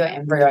going on with your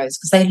embryos?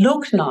 Because they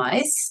look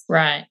nice,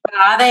 right? But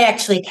are they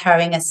actually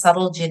carrying a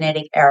subtle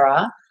genetic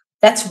error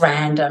that's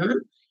random?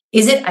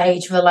 Is it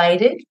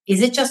age-related?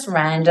 Is it just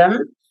random?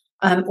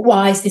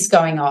 Why is this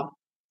going on?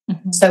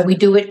 So we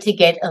do it to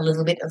get a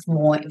little bit of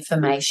more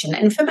information.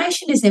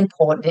 Information is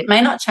important. It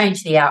may not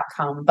change the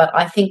outcome, but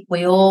I think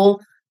we all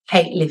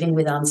hate living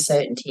with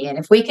uncertainty. And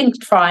if we can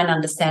try and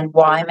understand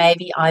why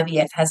maybe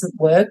IVF hasn't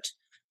worked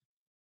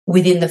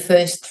within the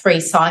first 3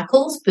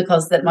 cycles,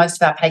 because that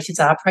most of our patients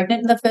are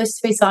pregnant in the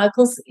first 3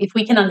 cycles, if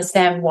we can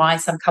understand why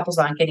some couples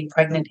aren't getting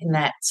pregnant in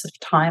that sort of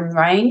time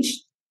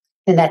range,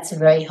 And that's a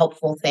very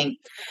helpful thing.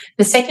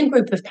 The second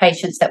group of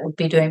patients that would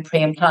be doing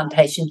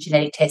pre-implantation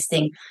genetic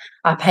testing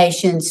are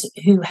patients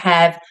who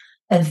have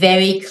a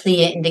very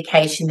clear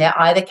indication they're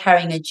either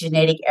carrying a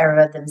genetic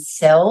error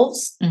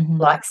themselves,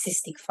 like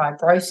cystic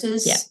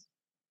fibrosis,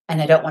 and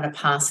they don't want to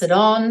pass it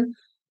on,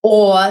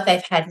 or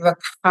they've had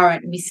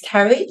recurrent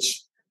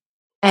miscarriage.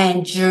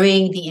 And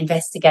during the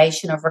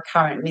investigation of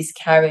recurrent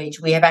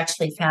miscarriage, we have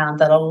actually found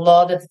that a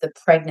lot of the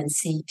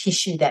pregnancy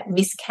tissue that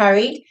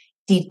miscarried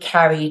did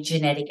carry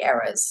genetic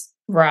errors.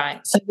 Right.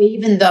 So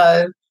even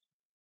though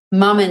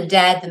mum and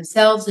dad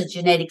themselves are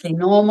genetically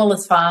normal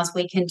as far as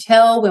we can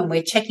tell, when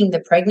we're checking the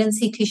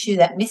pregnancy tissue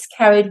that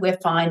miscarried, we're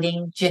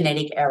finding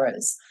genetic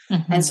errors.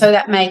 And so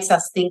that makes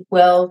us think,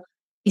 well,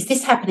 is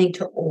this happening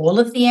to all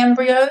of the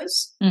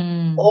embryos?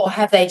 Or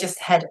have they just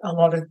had a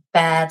lot of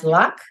bad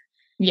luck?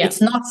 Yeah.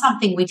 It's not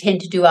something we tend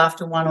to do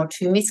after 1 or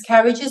 2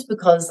 miscarriages,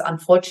 because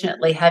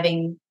unfortunately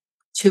having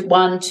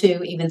 1,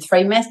 2, even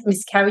 3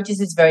 miscarriages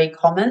is very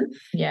common.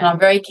 Yeah. And I'm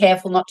very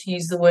careful not to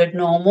use the word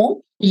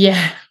normal.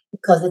 Yeah.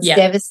 Because it's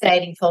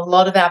devastating for a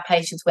lot of our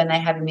patients when they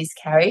have a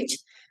miscarriage.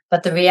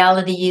 But the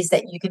reality is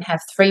that you can have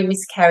 3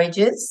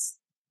 miscarriages,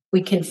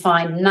 we can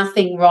find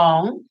nothing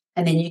wrong,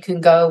 and then you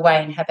can go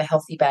away and have a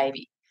healthy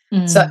baby.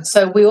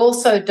 So we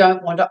also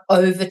don't want to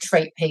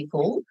over-treat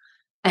people.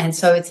 And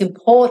so it's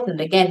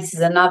important, again, this is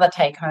another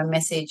take-home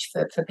message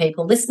for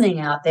people listening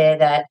out there,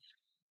 that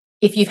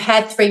if you've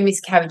had 3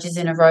 miscarriages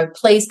in a row,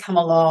 please come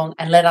along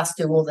and let us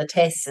do all the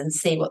tests and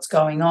see what's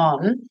going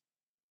on.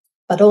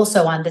 But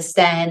also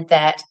understand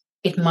that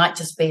it might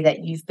just be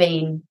that you've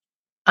been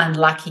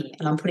unlucky.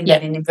 And I'm putting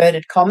that in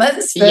inverted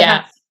commas for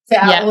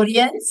our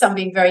audience. I'm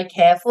being very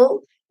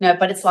careful. No,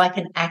 but it's like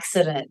an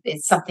accident.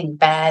 It's something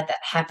bad that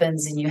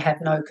happens and you have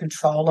no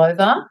control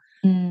over.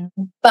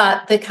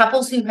 But the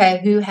couples who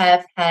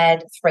have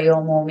had 3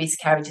 or more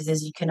miscarriages,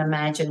 as you can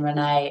imagine,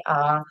 Renee,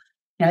 are,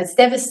 it's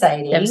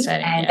devastating.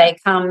 And they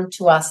come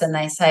to us and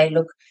they say,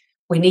 look,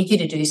 we need you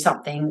to do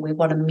something. We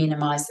want to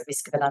minimise the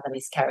risk of another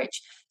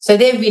miscarriage. So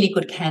they're really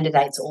good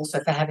candidates also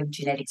for having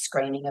genetic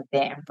screening of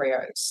their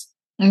embryos.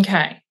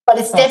 Okay. But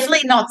it's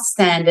definitely not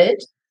standard.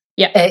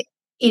 Yeah.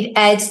 It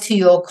adds to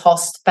your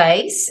cost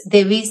base.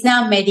 There is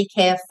now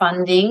Medicare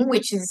funding,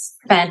 which is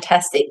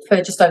fantastic, for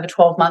just over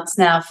 12 months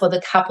now for the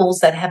couples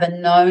that have a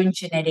known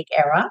genetic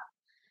error.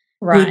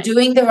 Right. Who are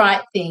doing the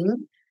right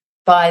thing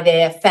by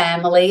their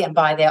family and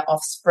by their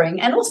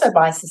offspring, and also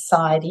by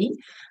society.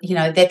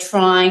 They're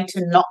trying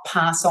to not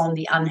pass on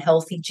the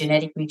unhealthy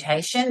genetic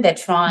mutation. They're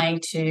trying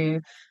to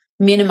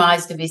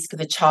minimise the risk of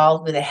a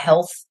child with a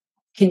health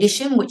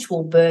condition, which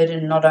will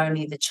burden not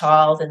only the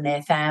child and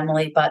their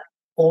family, but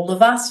all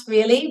of us,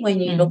 really, when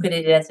you look at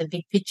it as a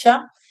big picture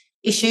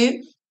issue.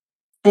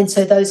 And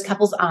so those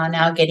couples are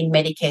now getting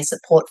Medicare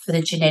support for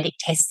the genetic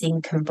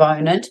testing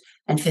component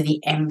and for the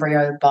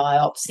embryo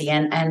biopsy.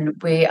 And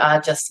we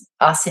are just,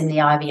 us in the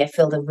IVF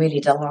field, are really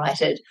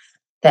delighted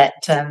that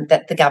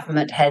the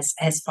government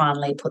has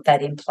finally put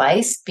that in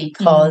place,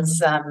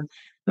 because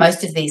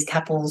most of these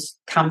couples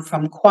come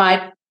from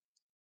quite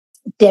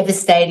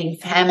devastating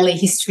family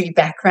history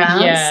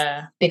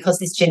backgrounds, because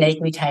this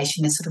genetic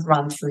mutation is sort of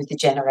run through the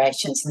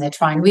generations, and they're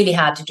trying really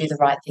hard to do the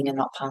right thing and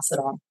not pass it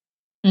on.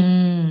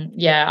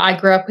 I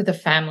grew up with a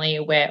family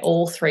where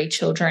all 3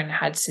 children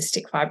had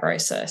cystic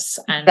fibrosis.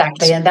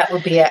 Exactly, and that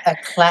would be a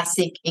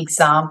classic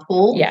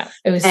example. Yeah,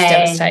 it was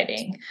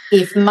devastating.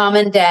 If mum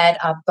and dad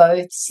are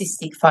both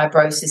cystic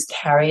fibrosis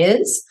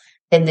carriers,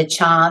 then the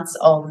chance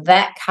of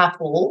that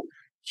couple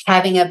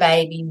having a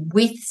baby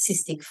with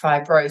cystic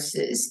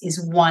fibrosis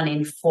is 1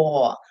 in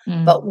 4.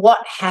 But what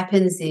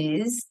happens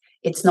is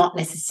it's not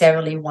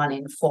necessarily 1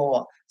 in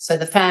 4. So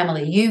the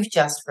family you've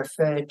just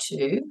referred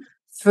to,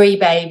 3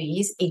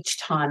 babies each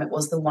time, it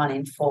was the 1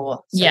 in 4.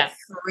 So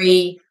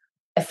 3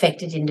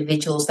 affected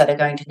individuals that are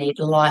going to need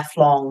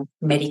lifelong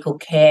medical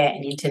care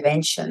and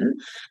intervention.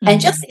 And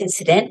just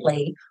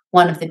incidentally,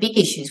 one of the big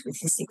issues with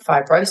cystic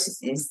fibrosis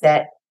is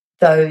that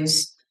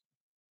those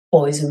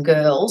boys and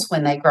girls,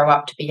 when they grow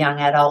up to be young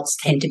adults,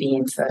 tend to be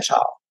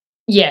infertile.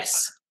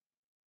 Yes.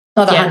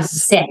 Not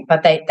 100%,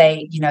 but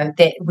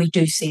we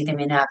do see them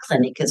in our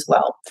clinic as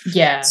well.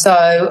 Yeah.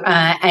 So,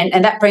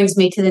 and that brings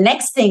me to the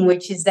next thing,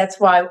 which is that's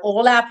why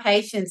all our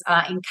patients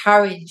are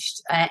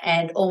encouraged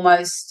and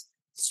almost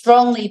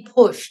strongly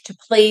pushed to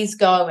please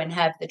go and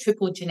have the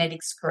triple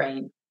genetic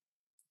screen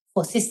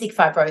for cystic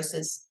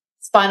fibrosis,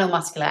 spinal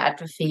muscular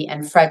atrophy,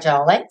 and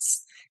Fragile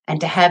X, and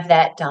to have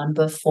that done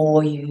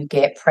before you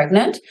get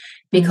pregnant,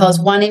 because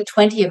 1 in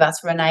 20 of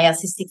us, Renee, are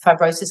cystic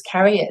fibrosis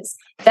carriers.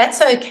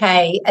 That's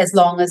okay as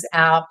long as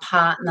our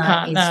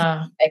partner is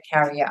a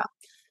carrier.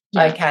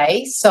 Yeah.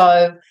 Okay,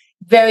 so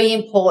very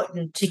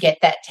important to get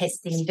that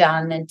testing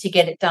done and to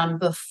get it done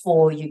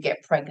before you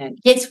get pregnant.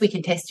 Yes, we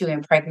can test you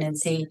in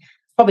pregnancy.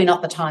 Probably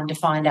not the time to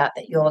find out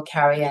that you're a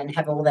carrier and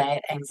have all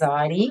that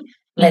anxiety.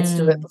 Let's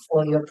do it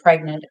before you're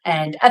pregnant.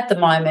 And at the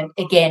moment,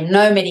 again,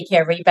 no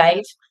Medicare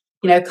rebate.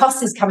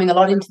 Cost is coming a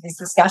lot into this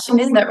discussion,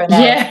 isn't it,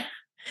 Renee?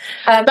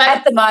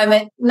 At the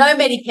moment, no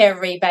Medicare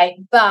rebate,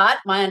 but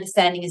my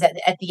understanding is that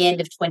at the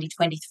end of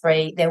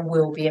 2023, there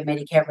will be a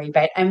Medicare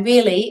rebate. And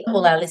really,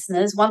 all our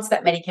listeners, once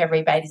that Medicare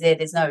rebate is there,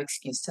 there's no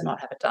excuse to not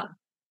have it done.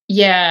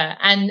 Yeah.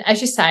 And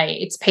as you say,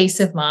 it's peace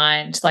of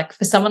mind. Like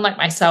for someone like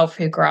myself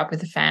who grew up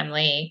with a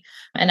family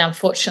and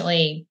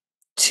unfortunately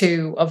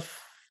 2 of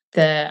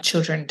the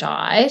children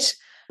died.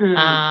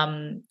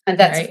 And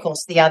that's, of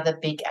course, the other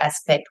big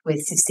aspect with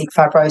cystic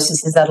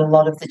fibrosis is that a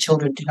lot of the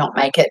children do not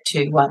make it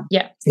to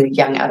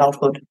young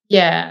adulthood.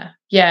 Yeah,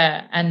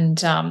 yeah. And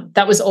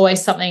that was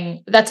always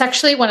something, that's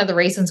actually one of the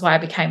reasons why I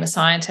became a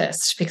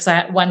scientist, because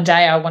one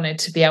day I wanted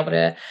to be able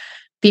to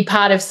be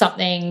part of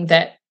something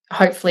that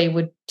hopefully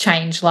would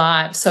change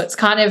lives. So it's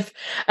kind of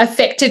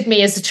affected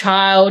me as a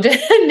child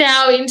and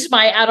now into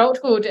my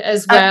adulthood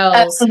as well.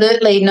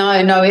 Absolutely.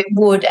 No, it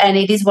would. And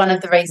it is one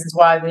of the reasons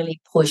why I really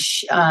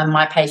push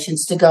my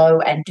patients to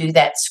go and do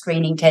that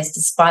screening test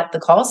despite the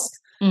cost.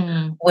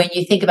 When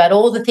you think about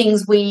all the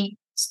things we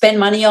spend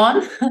money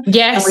on,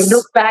 yes, and we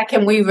look back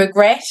and we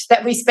regret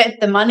that we spent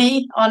the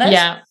money on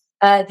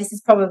it, this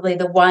is probably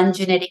the one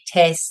genetic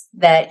test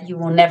that you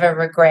will never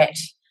regret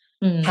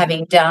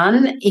having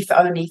done, if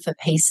only for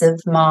peace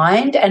of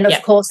mind. And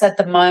of course, at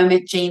the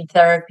moment, gene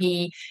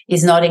therapy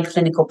is not in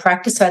clinical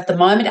practice. So at the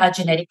moment, our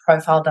genetic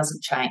profile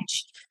doesn't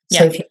change.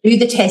 So if you do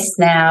the test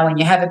now and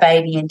you have a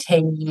baby in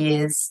 10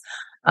 years,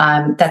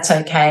 that's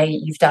okay.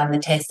 You've done the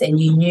test and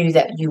you knew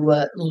that you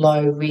were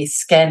low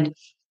risk. And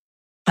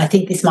I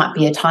think this might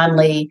be a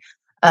timely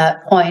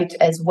point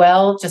as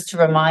well, just to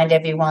remind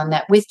everyone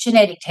that with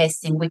genetic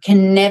testing, we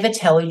can never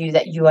tell you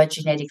that you are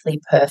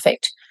genetically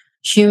perfect.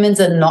 Humans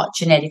are not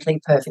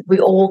genetically perfect. We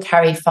all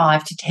carry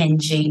 5 to 10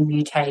 gene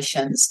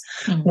mutations.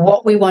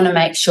 What we want to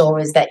make sure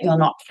is that you're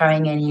not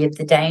carrying any of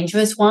the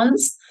dangerous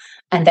ones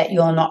and that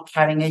you're not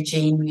carrying a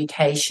gene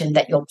mutation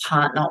that your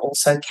partner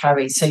also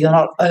carries. So you're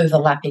not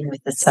overlapping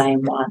with the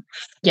same one.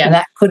 Yeah. And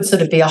that could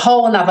sort of be a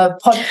whole other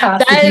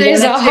podcast. That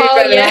is a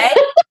whole,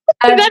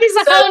 that is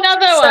a whole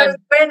other one. So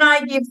when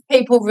I give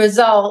people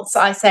results,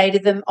 I say to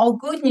them, oh,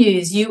 good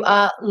news, you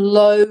are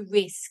low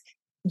risk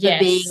for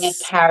being a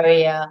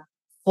carrier,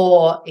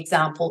 for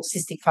example,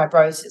 cystic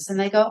fibrosis. And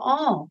they go,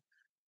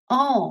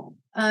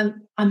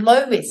 I'm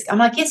low risk. I'm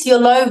like, yes, you're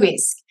low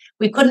risk.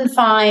 We couldn't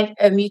find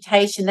a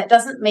mutation. That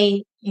doesn't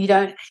mean you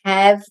don't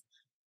have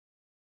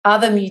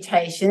other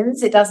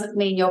mutations. It doesn't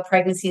mean your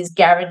pregnancy is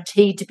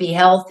guaranteed to be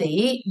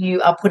healthy.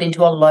 You are put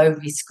into a low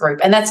risk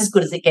group. And that's as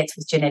good as it gets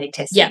with genetic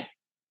testing. Yeah.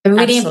 It's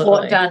really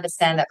important to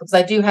understand that, because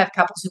I do have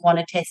couples who want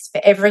to test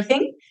for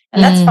everything,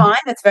 and that's fine.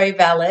 That's very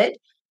valid.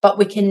 But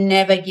we can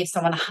never give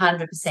someone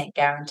 100%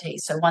 guarantee.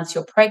 So once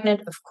you're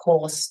pregnant, of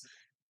course,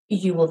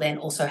 you will then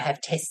also have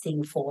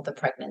testing for the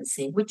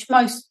pregnancy, which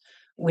most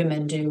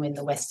women do in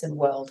the Western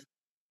world.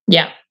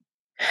 Yeah.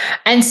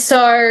 And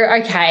so,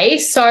 okay,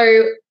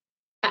 so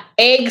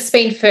egg's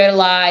been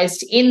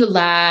fertilized in the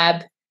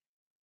lab.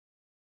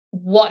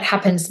 What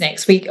happens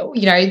next? The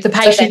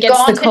patient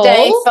gets the call. To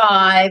day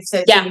 5. So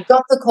you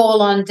got the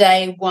call on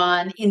day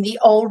 1. In the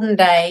olden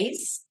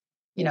days,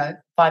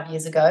 5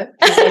 years ago,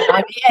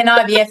 and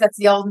IVF, that's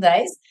the olden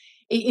days.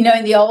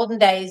 In the olden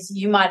days,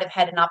 you might have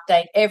had an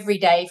update every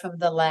day from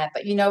the lab,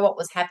 but you know what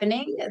was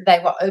happening? They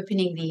were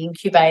opening the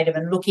incubator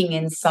and looking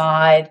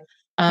inside,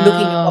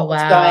 looking at what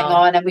was going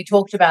on. And we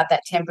talked about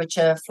that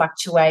temperature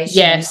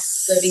fluctuation,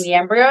 observing the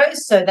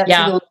embryos. So that's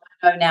what you'll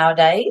know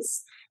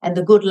nowadays. And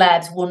the good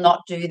labs will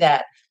not do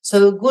that.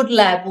 So a good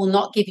lab will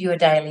not give you a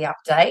daily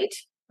update,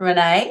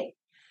 Renee.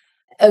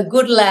 A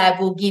good lab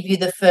will give you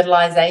the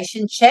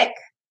fertilization check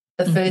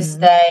the first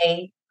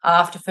day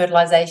after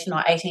fertilization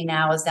or 18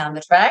 hours down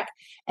the track.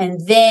 And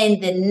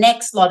then the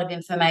next lot of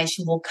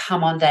information will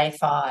come on day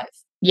 5.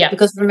 Yeah.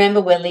 Because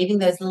remember, we're leaving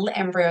those little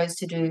embryos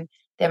to do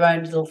their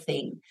own little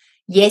thing.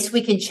 Yes,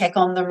 we can check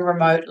on them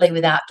remotely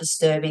without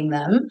disturbing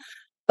them.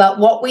 But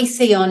what we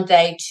see on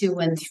day 2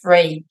 and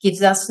 3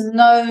 gives us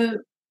no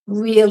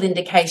real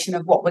indication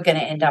of what we're going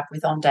to end up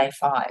with on day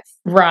 5.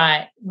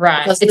 Right.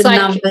 Because the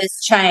numbers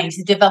change,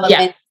 the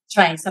development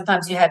change.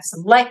 Sometimes you have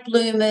some late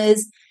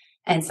bloomers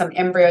and some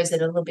embryos that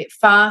are a little bit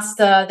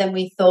faster than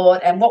we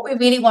thought. And what we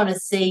really want to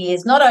see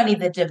is not only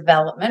the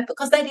development,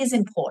 because that is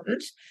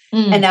important,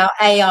 and our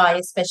AI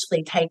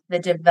especially take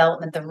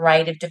the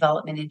rate of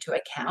development into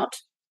account.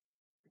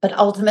 But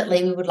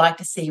ultimately, we would like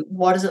to see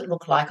what does it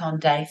look like on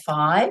day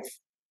 5.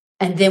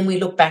 And then we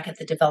look back at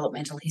the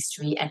developmental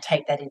history and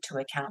take that into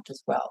account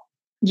as well.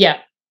 Yeah,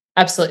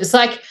 absolutely. It's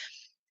like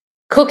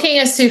cooking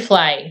a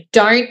souffle.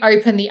 Don't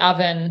open the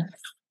oven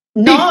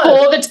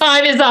before the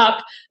time is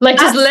up.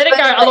 Just let it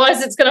go.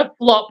 Otherwise, it's going to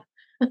flop.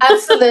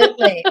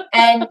 Absolutely.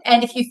 And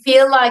if you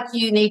feel like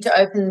you need to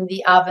open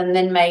the oven,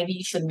 then maybe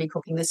you shouldn't be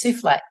cooking the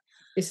souffle.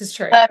 This is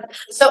true.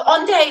 So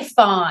on day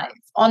 5,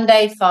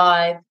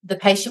 the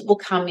patient will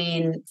come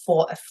in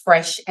for a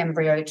fresh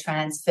embryo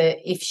transfer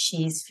if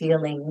she's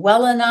feeling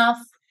well enough,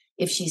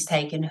 if she's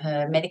taken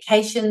her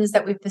medications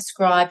that we've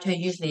prescribed her,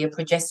 usually a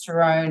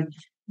progesterone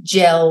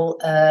gel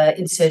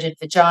inserted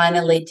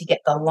vaginally to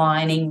get the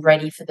lining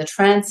ready for the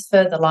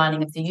transfer, the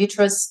lining of the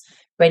uterus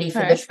ready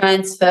for the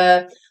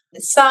transfer.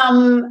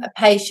 Some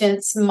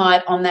patients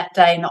might on that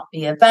day not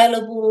be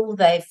available.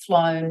 They've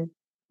flown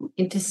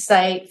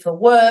interstate for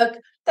work.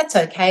 That's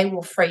okay.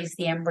 We'll freeze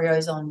the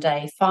embryos on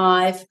day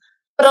 5.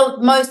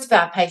 But most of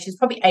our patients,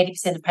 probably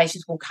 80% of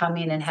patients, will come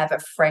in and have a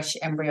fresh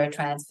embryo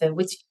transfer,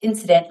 which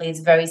incidentally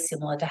is very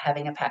similar to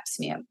having a pap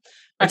smear,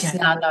 which is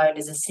now known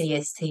as a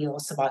CST or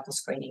cervical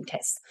screening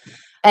test.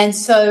 And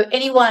so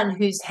anyone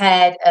who's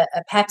had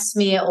a pap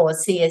smear or a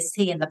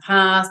CST in the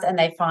past and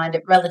they find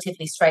it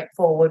relatively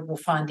straightforward will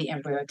find the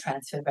embryo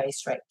transfer very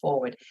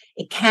straightforward.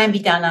 It can be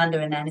done under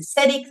an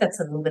anaesthetic. That's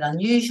a little bit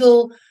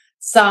unusual.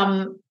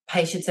 Some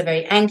patients are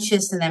very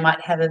anxious and they might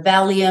have a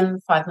Valium,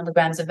 5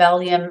 milligrams of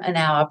Valium an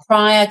hour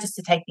prior just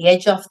to take the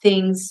edge off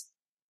things.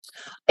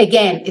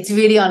 Again, it's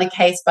really on a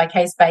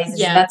case-by-case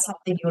basis, and that's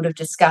something you would have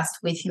discussed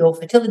with your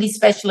fertility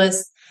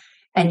specialist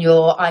and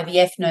your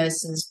IVF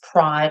nurses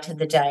prior to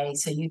the day.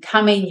 So you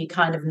come in, you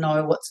kind of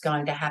know what's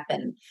going to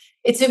happen.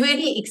 It's a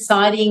really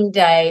exciting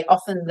day.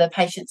 Often the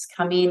patients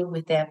come in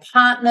with their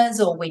partners,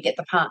 or we get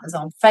the partners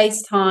on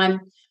FaceTime.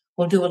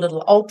 We'll do a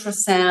little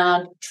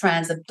ultrasound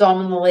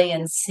transabdominally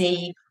and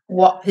see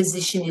what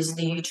position is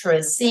the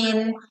uterus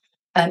in.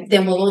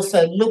 Then we'll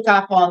also look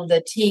up on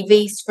the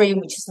TV screen,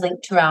 which is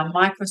linked to our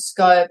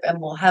microscope,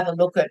 and we'll have a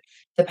look at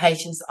the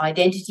patient's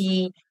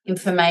identity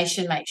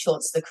information, make sure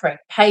it's the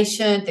correct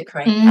patient, the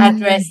correct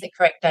address, the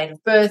correct date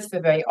of birth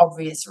for very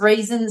obvious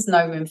reasons,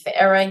 no room for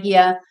error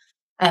here.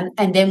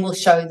 And then we'll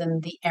show them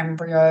the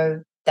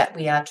embryo that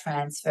we are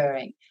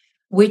transferring,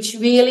 which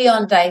really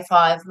on day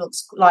 5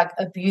 looks like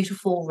a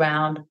beautiful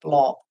round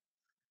blob.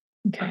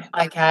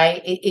 Okay.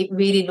 It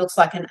really looks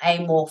like an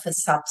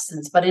amorphous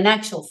substance, but in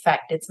actual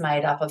fact, it's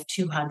made up of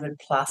 200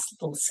 plus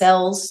little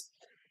cells.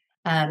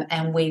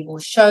 And we will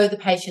show the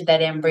patient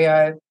that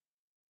embryo.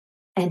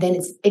 And then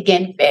it's,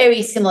 again,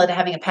 very similar to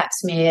having a pap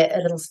smear.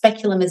 A little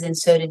speculum is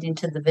inserted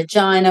into the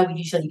vagina. We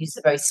usually use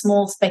the very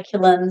small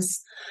speculums.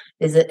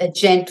 There's a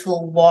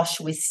gentle wash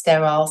with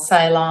sterile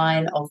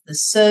saline of the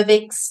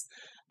cervix.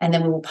 And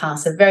then we will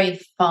pass a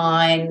very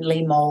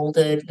finely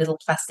moulded little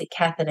plastic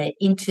catheter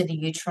into the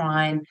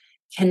uterine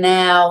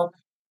canal,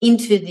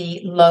 into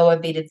the lower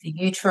bit of the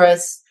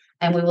uterus,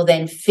 and we will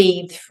then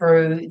feed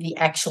through the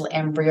actual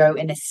embryo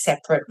in a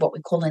separate, what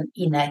we call an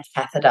inner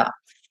catheter.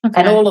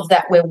 And all of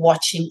that we're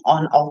watching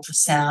on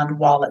ultrasound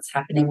while it's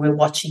happening. We're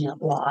watching it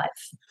live.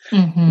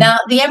 Now,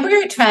 the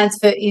embryo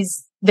transfer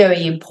is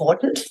very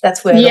important.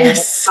 That's where it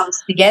all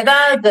comes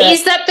together.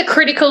 Is that the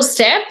critical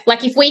step?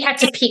 Like if we had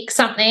to pick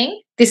something,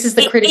 this is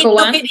the critical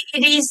one? It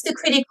is the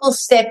critical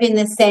step in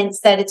the sense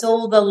that it's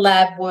all the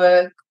lab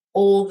work,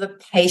 all the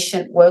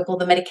patient work, all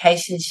the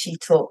medications she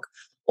took,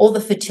 all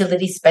the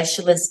fertility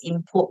specialist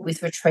input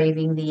with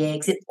retrieving the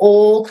eggs. It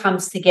all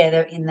comes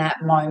together in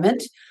that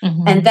moment.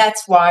 And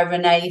that's why,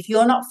 Renee, if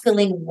you're not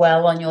feeling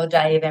well on your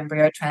day of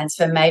embryo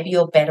transfer, maybe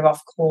you're better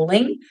off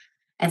calling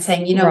and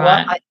saying, you know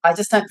what, I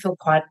just don't feel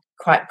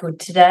quite good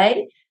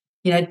today.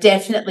 You know,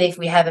 definitely if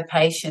we have a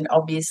patient,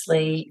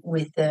 obviously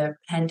with the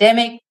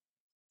pandemic,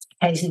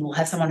 occasionally we'll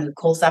have someone who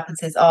calls up and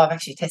says, oh, I've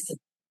actually tested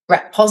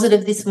RAT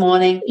positive this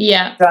morning.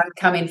 Don't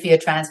come in for your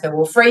transfer.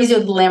 We'll freeze your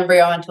little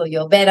embryo until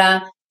you're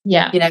better. You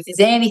know, if there's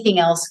anything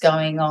else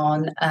going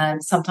on,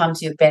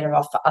 sometimes you're better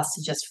off for us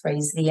to just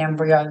freeze the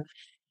embryo.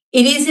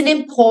 It is an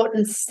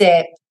important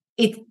step.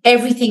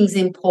 Everything's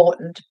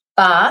important,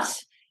 but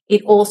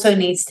it also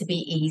needs to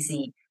be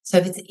easy. So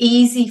if it's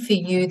easy for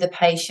you, the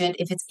patient,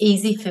 if it's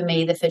easy for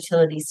me, the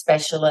fertility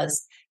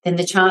specialist, then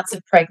the chance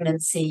of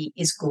pregnancy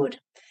is good.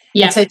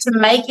 And so to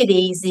make it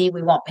easy,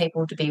 we want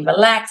people to be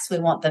relaxed. We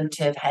want them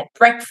to have had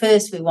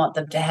breakfast. We want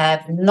them to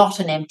have not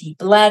an empty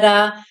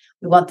bladder.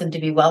 We want them to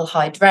be well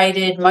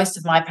hydrated. Most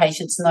of my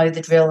patients know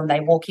the drill and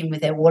they walk in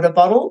with their water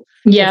bottle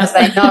because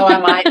they know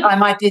I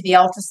might do the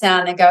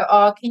ultrasound and go,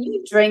 oh, can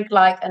you drink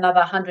like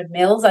another 100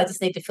 mils? I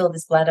just need to fill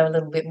this bladder a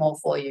little bit more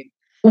for you.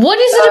 What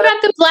is it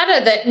about the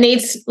bladder that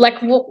needs, like,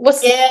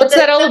 what's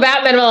that all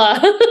about, Manuela?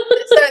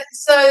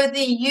 So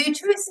the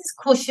uterus is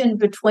cushioned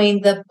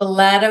between the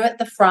bladder at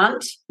the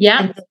front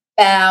and the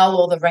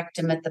bowel or the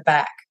rectum at the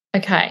back.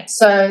 Okay.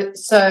 So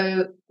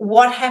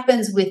what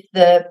happens with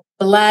the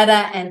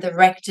bladder and the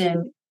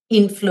rectum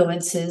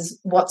influences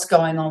what's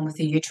going on with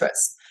the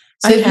uterus.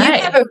 So if you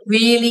have a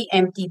really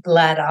empty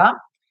bladder,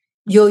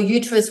 your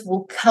uterus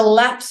will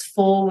collapse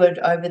forward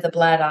over the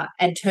bladder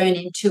and turn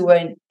into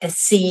a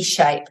C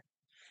shape.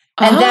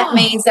 And that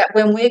means that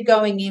when we're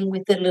going in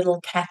with the little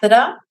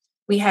catheter,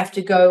 we have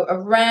to go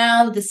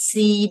around the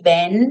C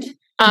bend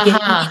to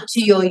get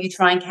into your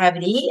uterine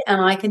cavity.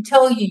 And I can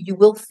tell you, you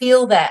will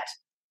feel that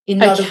in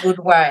not a good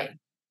way.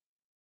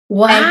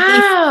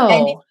 Wow.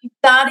 And if you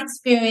start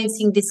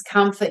experiencing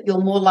discomfort,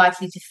 you're more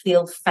likely to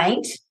feel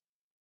faint.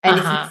 And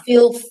if you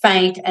feel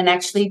faint and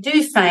actually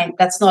do faint,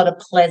 that's not a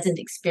pleasant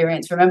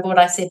experience. Remember what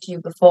I said to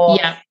you before?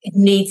 It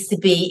needs to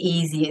be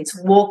easy. It's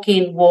walk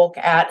in, walk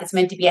out. It's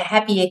meant to be a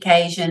happy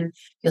occasion.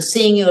 You're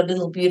seeing your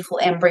little beautiful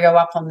embryo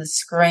up on the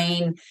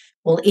screen.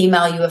 We'll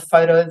email you a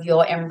photo of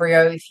your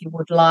embryo if you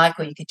would like,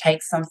 or you could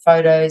take some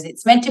photos.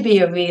 It's meant to be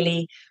a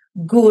really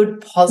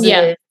good,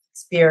 positive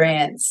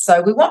experience.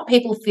 So we want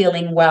people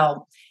feeling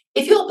well.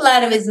 If your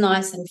bladder is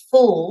nice and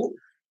full,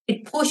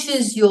 it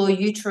pushes your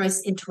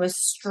uterus into a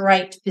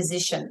straight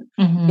position,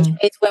 which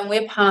means when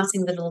we're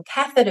passing the little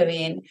catheter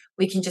in,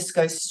 we can just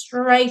go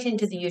straight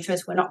into the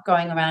uterus. We're not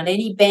going around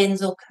any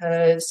bends or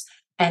curves,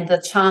 and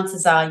the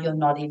chances are you're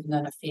not even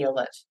going to feel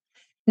it.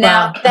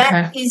 Now,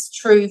 that is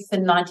true for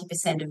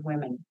 90% of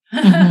women.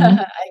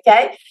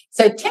 Okay?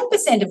 So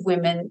 10% of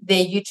women,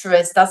 their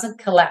uterus doesn't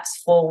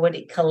collapse forward,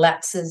 it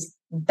collapses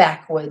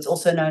backwards,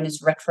 also known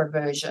as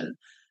retroversion.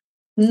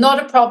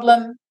 Not a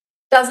problem,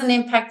 doesn't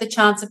impact the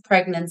chance of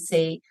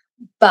pregnancy,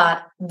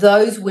 but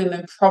those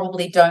women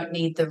probably don't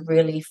need the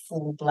really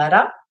full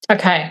bladder.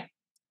 Okay.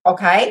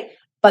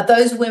 But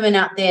those women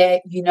out there,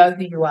 you know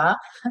who you are.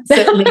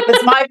 Certainly,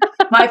 because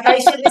my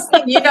patient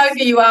listening, you know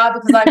who you are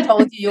because I've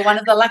told you you're one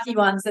of the lucky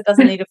ones that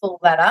doesn't need a full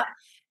bladder.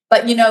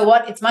 But you know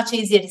what? It's much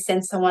easier to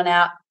send someone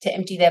out to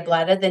empty their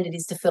bladder than it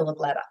is to fill a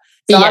bladder.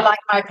 So I like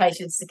my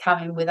patients to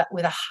come in with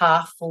a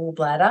half full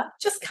bladder,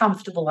 just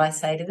comfortable, I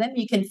say to them.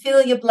 You can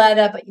fill your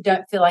bladder, but you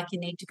don't feel like you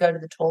need to go to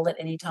the toilet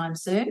anytime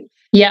soon.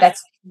 Yeah.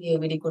 That's a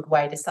really good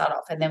way to start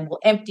off. And then we'll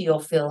empty or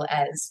fill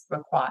as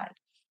required.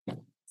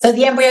 So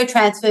the embryo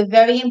transfer,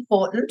 very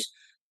important,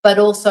 but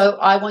also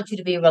I want you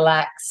to be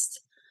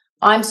relaxed.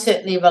 I'm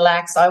certainly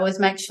relaxed. I always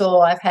make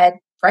sure I've had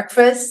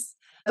breakfast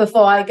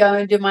before I go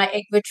and do my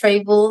egg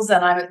retrievals,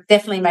 and I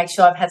definitely make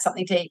sure I've had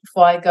something to eat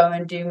before I go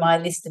and do my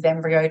list of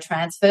embryo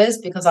transfers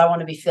because I want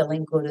to be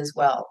feeling good as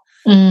well.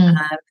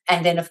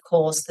 And then, of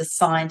course, the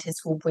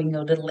scientists will bring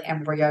your little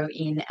embryo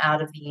in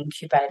out of the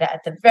incubator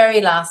at the very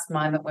last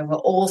moment when we're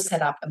all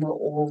set up and we're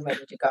all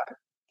ready to go.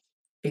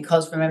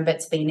 Because remember,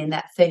 it's been in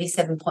that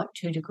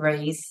 37.2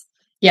 degrees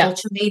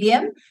culture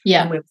medium,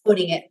 and we're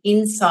putting it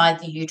inside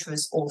the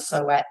uterus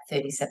also at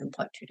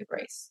 37.2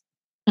 degrees.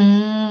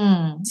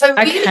 So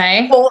really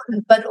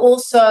important, but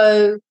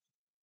also,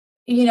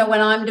 you know,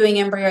 when I'm doing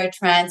embryo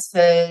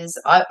transfers,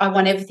 I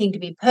want everything to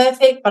be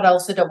perfect, but I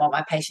also don't want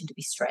my patient to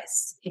be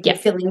stressed. If you're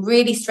feeling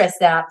really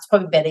stressed out, it's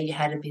probably better you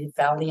had a bit of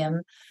Valium.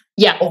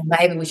 Or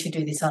maybe we should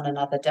do this on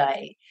another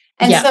day.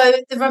 And so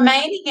the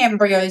remaining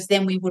embryos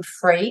then we would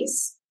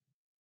freeze.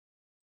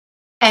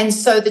 And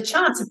so the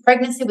chance of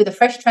pregnancy with a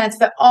fresh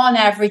transfer on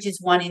average is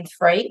 1 in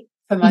 3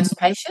 for most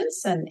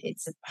patients, and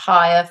it's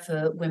higher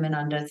for women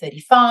under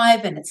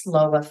 35 and it's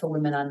lower for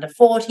women under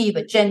 40,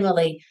 but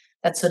generally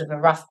that's sort of a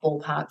rough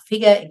ballpark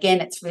figure. Again,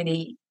 it's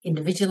really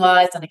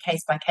individualised on a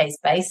case-by-case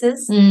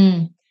basis.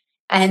 And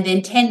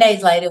then 10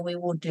 days later we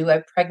will do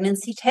a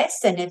pregnancy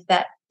test, and if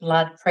that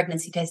blood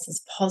pregnancy test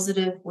is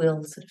positive,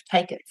 we'll sort of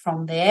take it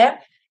from there,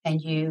 and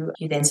you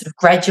then sort of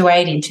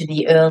graduate into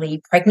the early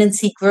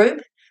pregnancy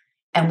group.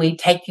 And we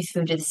take you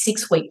through to the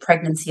 6-week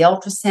pregnancy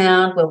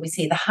ultrasound where we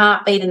see the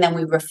heartbeat, and then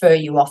we refer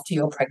you off to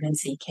your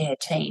pregnancy care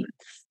team.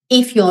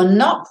 If you're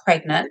not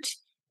pregnant,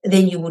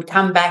 then you would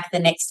come back the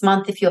next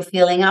month if you're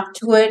feeling up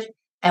to it,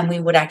 and we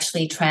would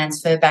actually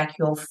transfer back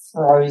your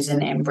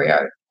frozen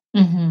embryo.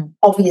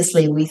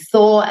 Obviously, we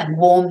thaw and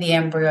warm the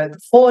embryo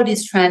before it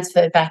is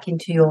transferred back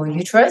into your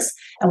uterus,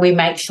 and we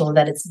make sure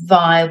that it's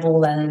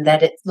viable and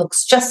that it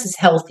looks just as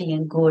healthy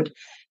and good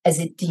as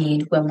it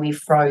did when we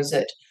froze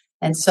it.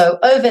 And so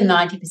over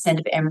 90%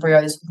 of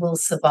embryos will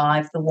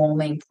survive the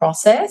warming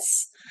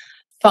process.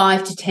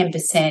 5 to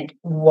 10%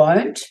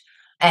 won't.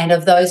 And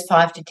of those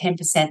 5 to 10%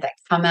 that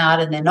come out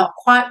and they're not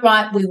quite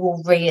right, we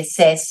will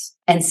reassess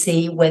and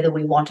see whether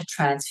we want to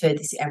transfer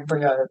this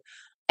embryo.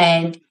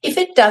 And if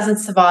it doesn't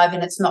survive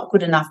and it's not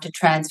good enough to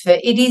transfer,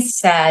 it is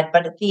sad,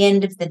 but at the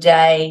end of the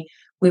day,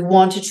 we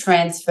want to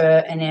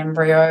transfer an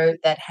embryo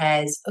that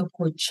has a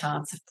good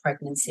chance of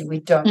pregnancy. We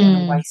don't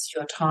want to waste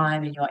your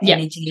time and your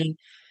energy.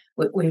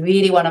 We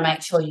really want to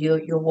make sure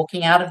you're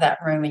walking out of that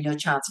room and your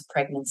chance of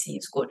pregnancy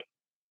is good.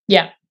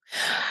 Yeah.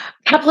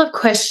 A couple of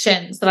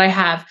questions that I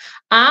have.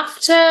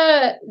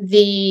 After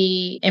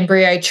the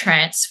embryo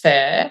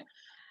transfer,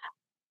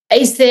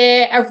 is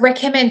there a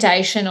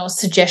recommendation or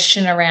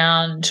suggestion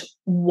around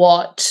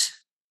what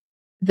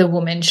the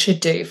woman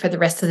should do for the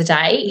rest of the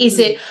day? Is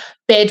it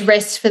bed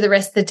rest for the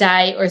rest of the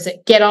day, or is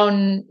it get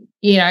on,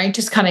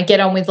 just kind of get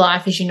on with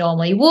life as you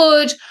normally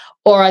would?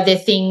 Or are there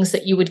things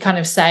that you would kind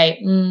of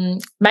say,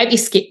 maybe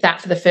skip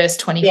that for the first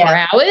 24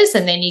 hours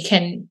and then you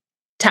can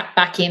tap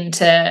back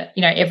into,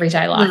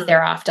 everyday life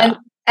thereafter?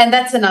 And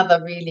that's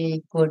another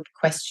really good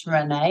question,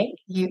 Renee.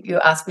 You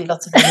asked me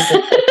lots of really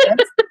good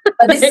questions.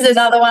 But this is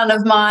another one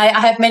of I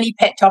have many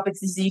pet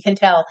topics, as you can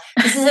tell.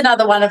 This is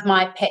another one of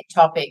my pet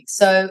topics.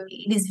 So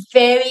it is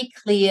very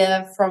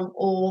clear from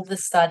all the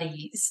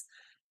studies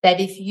that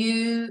if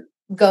you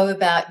go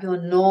about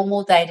your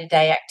normal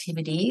day-to-day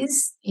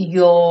activities,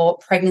 your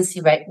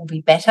pregnancy rate will be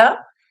better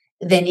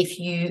than if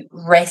you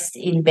rest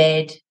in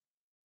bed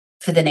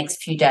for the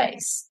next few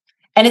days.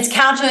 And it's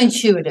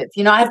counterintuitive.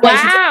 I have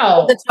patients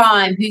all the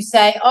time who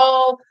say,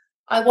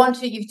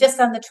 you've just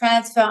done the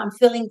transfer, I'm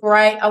feeling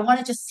great, I want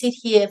to just sit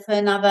here for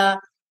another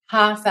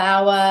half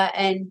hour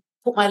and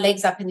put my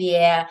legs up in the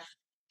air.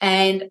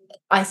 And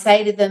I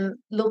say to them,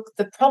 look,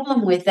 the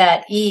problem with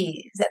that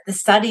is that the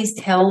studies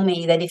tell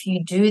me that if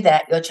you do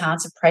that, your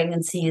chance of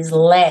pregnancy is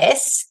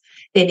less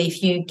than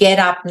if you get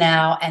up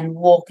now and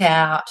walk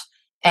out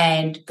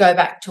and go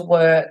back to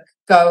work,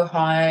 go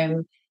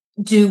home,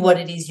 do what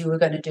it is you were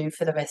going to do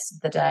for the rest of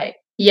the day.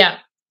 Yeah.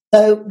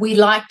 So we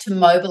like to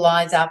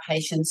mobilise our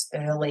patients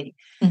early.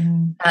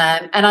 Mm-hmm.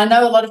 And I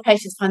know a lot of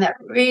patients find that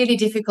really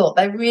difficult.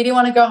 They really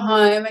want to go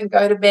home and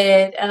go to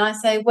bed. And I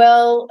say,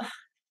 well,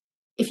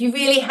 if you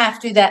really have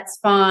to, that's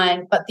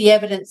fine, but the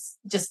evidence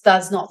just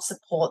does not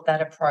support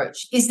that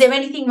approach. Is there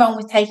anything wrong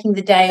with taking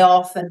the day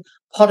off and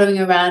pottering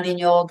around in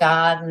your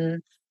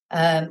garden,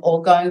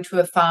 or going to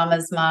a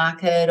farmer's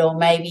market, or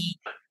maybe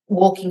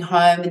walking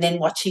home and then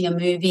watching a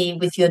movie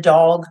with your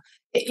dog?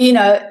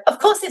 Of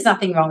course there's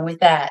nothing wrong with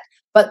that,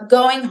 but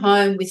going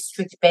home with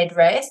strict bed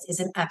rest is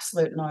an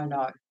absolute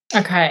no-no.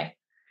 Okay.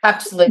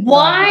 Absolutely.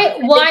 Why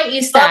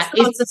is that?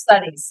 Lots of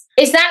studies.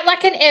 Is that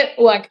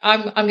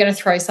I'm going to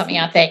throw something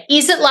out there.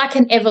 Is it like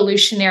an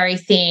evolutionary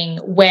thing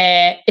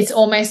where it's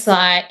almost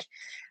like,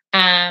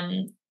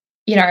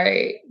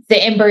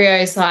 the embryo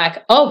is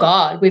like, oh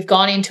God, we've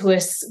gone into a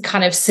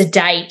kind of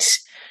sedate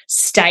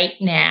state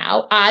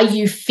now. Are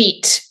you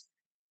fit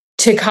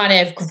to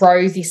kind of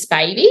grow this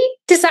baby?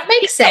 Does that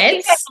make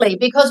sense? Exactly,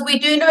 because we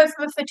do know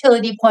from a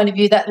fertility point of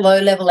view that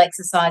low-level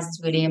exercise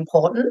is really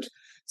important.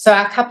 So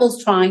our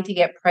couples trying to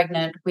get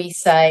pregnant, we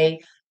say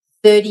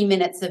 30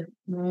 minutes of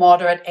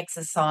moderate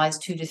exercise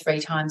 2 to 3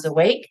 times a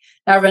week.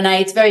 Now, Renee,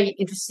 it's very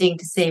interesting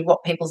to see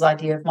what people's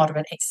idea of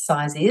moderate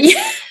exercise is.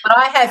 Yeah.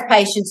 I have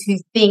patients who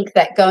think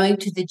that going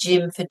to the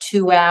gym for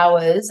 2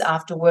 hours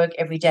after work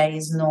every day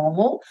is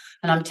normal.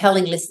 And I'm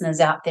telling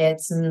listeners out there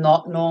it's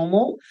not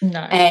normal. No.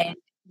 And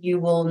you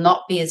will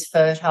not be as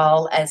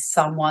fertile as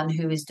someone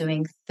who is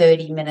doing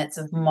 30 minutes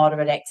of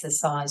moderate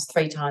exercise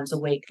 3 times a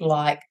week,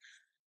 like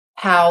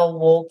power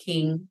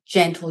walking,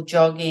 gentle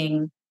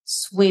jogging,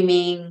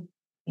 swimming,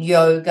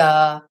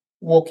 yoga,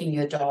 walking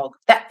your dog.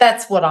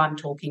 That's what I'm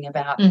talking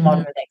about,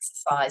 moderate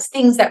exercise.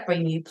 Things that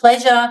bring you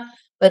pleasure,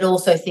 but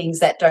also things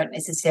that don't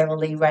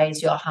necessarily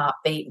raise your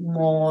heartbeat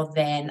more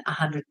than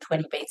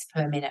 120 beats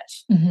per minute.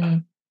 Mm-hmm.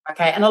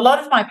 Okay, and a lot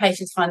of my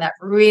patients find that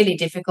really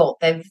difficult.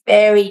 They're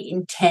very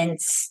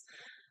intense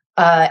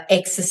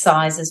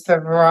exercises for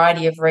a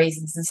variety of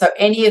reasons. And so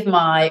any of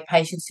my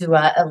patients who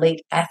are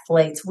elite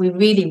athletes, we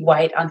really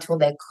wait until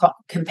their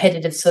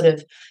competitive sort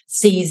of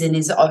season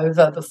is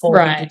over before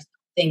we do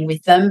something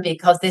with them,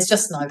 because there's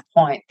just no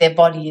point. Their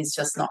body is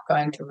just not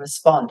going to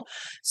respond.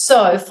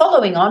 So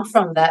following on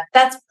from that,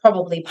 that's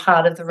probably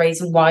part of the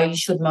reason why you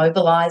should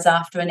mobilise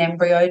after an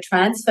embryo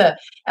transfer.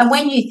 And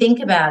when you think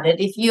about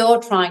it, if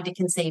you're trying to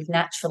conceive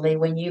naturally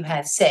when you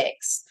have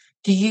sex,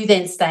 do you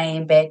then stay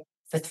in bed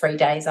for 3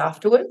 days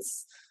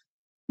afterwards?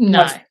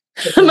 No.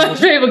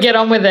 Most people get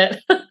on with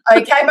it.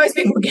 Okay, most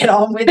people get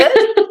on with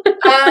it.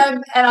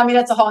 And I mean,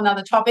 that's a whole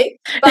nother topic.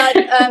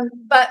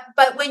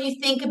 But when you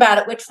think about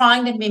it, we're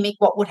trying to mimic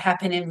what would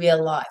happen in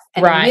real life.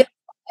 And in real life,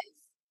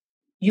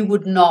 you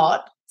would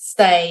not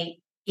stay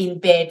in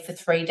bed for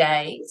 3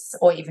 days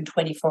or even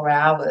 24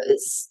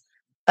 hours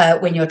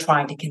when you're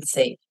trying to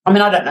conceive. I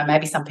mean, I don't know,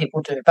 maybe some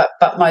people do, but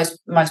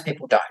most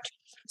people don't.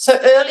 So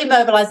early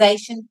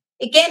mobilisation,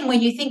 again,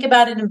 when you think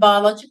about it in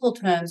biological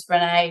terms,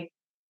 Renee,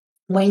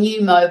 when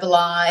you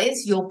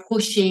mobilise, you're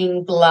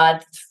pushing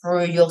blood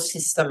through your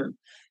system.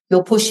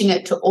 You're pushing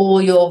it to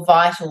all your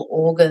vital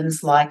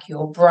organs like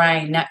your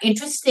brain. Now,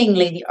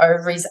 interestingly, the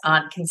ovaries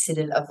aren't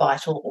considered a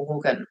vital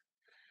organ.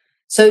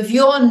 So if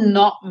you're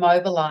not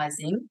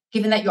mobilising,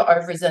 given that your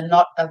ovaries are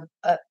not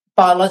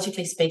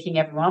biologically speaking,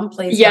 everyone,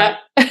 please don't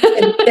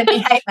send me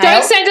hate mail.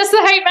 Don't send us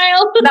the hate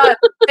mail. No,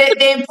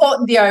 they're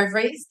important, the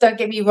ovaries, don't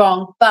get me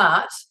wrong,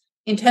 but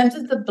in terms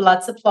of the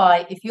blood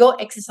supply, if you're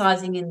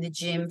exercising in the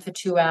gym for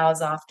 2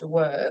 hours after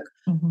work,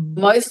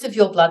 most of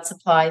your blood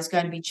supply is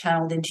going to be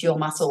channeled into your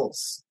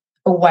muscles,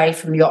 away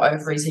from your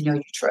ovaries and your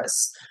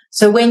uterus.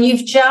 So when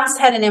you've just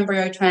had an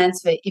embryo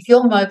transfer, if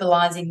you're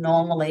mobilising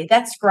normally,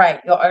 that's great.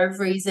 Your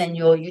ovaries and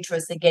your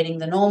uterus are getting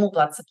the normal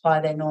blood supply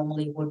they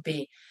normally would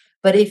be.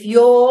 But if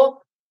you're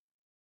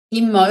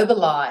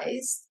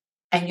immobilised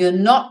and you're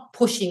not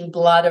pushing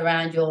blood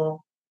around your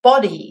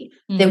body,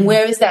 then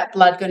where is that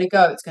blood going to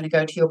go? It's going to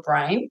go to your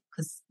brain,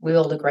 because we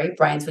all agree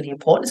brain's really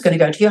important. It's going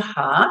to go to your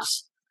heart,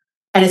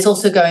 and it's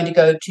also going to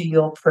go to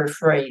your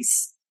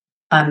peripheries,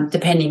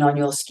 depending on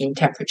your skin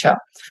temperature.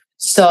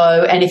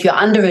 So, and if you're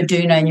under a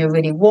doona and you're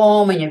really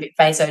warm and you're a bit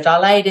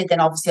vasodilated,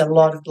 then obviously a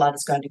lot of blood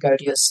is going to go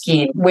to your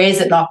skin.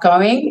 Where's it not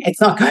going? It's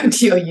not going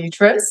to your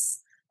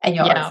uterus and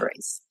your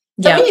ovaries.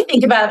 So when you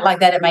think about it like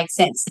that, it makes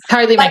sense.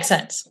 Totally makes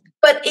sense.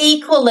 But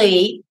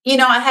equally,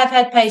 I have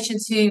had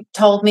patients who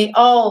told me,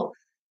 oh,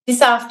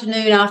 this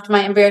afternoon after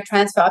my embryo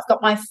transfer, I've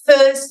got my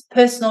first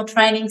personal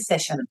training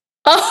session.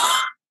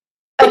 Oh.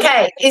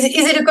 Okay, is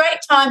it a great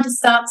time to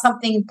start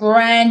something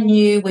brand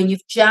new when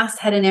you've just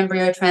had an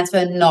embryo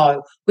transfer?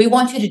 No, we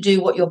want you to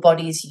do what your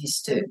body is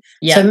used to.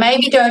 Yeah. So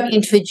maybe don't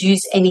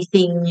introduce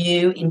anything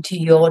new into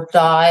your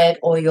diet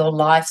or your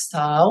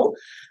lifestyle.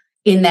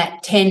 in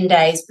that 10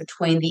 days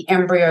between the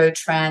embryo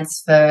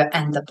transfer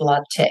and the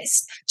blood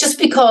test. Just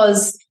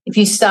because if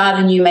you start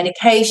a new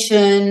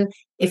medication,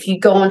 if you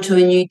go onto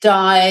a new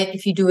diet,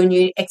 if you do a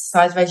new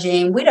exercise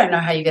regime, we don't know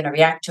how you're going to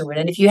react to it.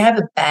 And if you have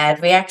a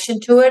bad reaction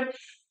to it,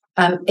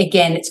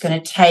 again, it's going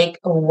to take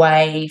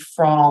away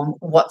from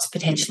what's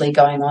potentially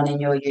going on in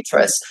your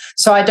uterus.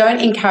 So I don't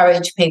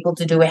encourage people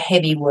to do a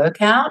heavy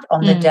workout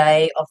on the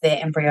day of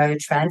their embryo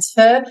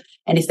transfer.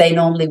 And if they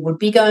normally would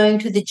be going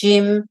to the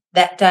gym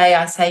that day,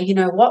 I say, you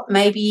know what,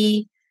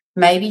 maybe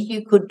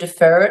you could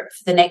defer it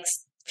for the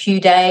next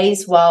few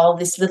days while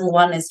this little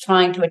one is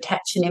trying to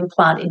attach an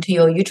implant into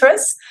your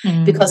uterus,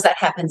 because that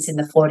happens in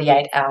the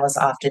 48 hours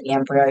after the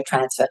embryo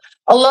transfer.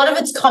 A lot of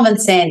it's common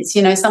sense.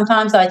 You know,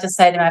 sometimes I just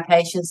say to my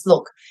patients,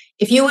 look,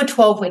 if you were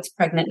 12 weeks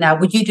pregnant now,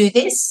 would you do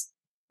this?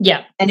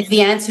 Yeah. And if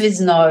the answer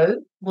is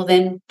no, well,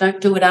 then don't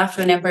do it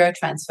after an embryo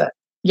transfer.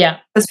 Yeah.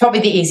 That's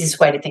probably the easiest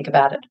way to think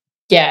about it.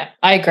 Yeah,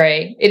 I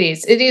agree. It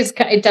is.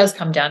 It does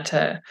come down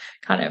to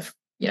kind of,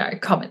 you know,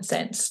 common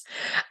sense.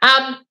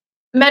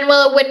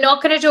 Manuela, we're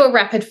not going to do a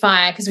rapid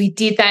fire because we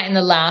did that in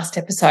the last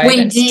episode.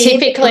 We did.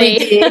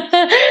 Typically,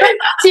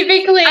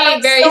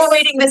 I'm very. still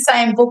reading the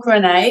same book,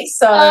 Renee.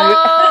 So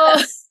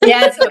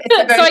yeah, it's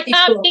a very so I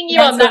can't ping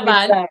you on that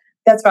one.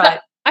 That's right.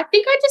 But I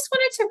think I just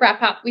wanted to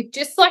wrap up with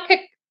just like a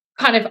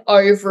kind of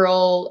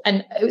overall,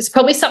 and it was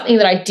probably something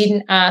that I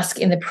didn't ask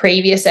in the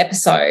previous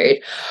episode.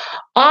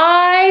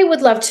 I would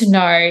love to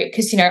know,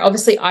 because, you know,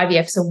 obviously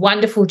IVF is a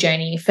wonderful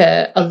journey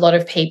for a lot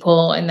of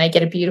people and they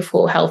get a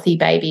beautiful, healthy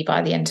baby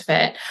by the end of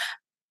it.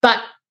 But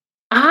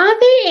are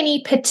there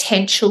any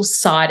potential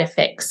side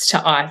effects to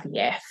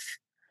IVF?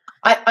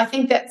 I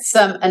think that's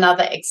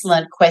another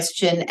excellent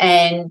question,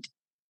 and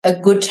a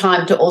good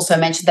time to also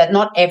mention that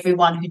not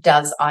everyone who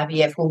does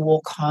IVF will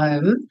walk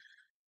home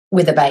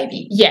with a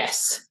baby.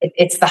 Yes.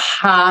 It's the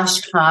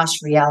harsh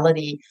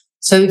reality.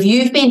 So if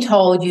you've been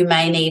told you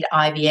may need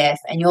IVF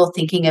and you're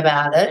thinking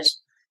about it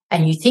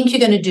and you think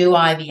you're going to do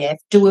IVF,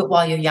 do it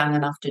while you're young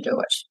enough to do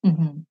it.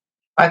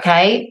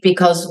 Okay?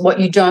 Because what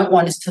you don't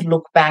want is to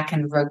look back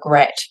and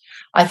regret.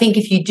 I think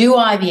if you do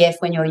IVF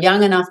when you're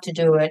young enough to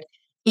do it,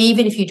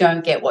 even if you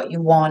don't get what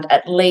you want,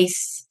 at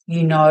least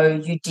you know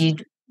you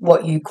did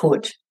what you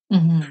could.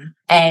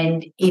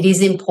 And it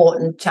is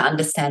important to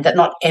understand that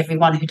not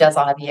everyone who does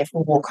IVF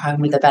will walk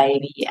home with a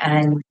baby,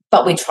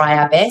 but we try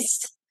our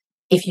best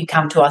if you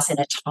come to us in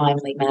a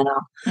timely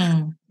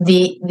manner.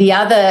 The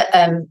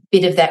other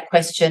bit of that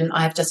question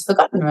I have just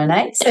forgotten,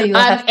 Renee, so you'll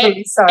have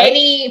to, sorry.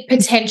 Any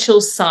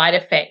potential side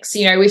effects?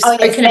 You know, we've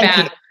spoken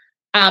about,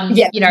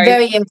 you know.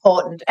 Very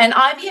important. And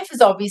IVF has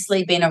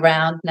obviously been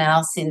around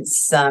now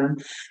since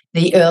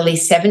the early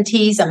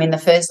 70s. I mean, the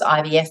first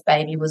IVF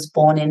baby was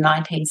born in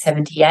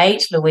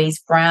 1978,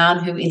 Louise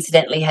Brown, who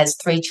incidentally has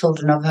 3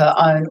 children of her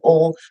own,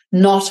 all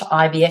not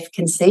IVF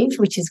conceived,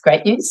 which is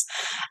great news.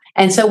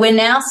 And so we're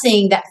now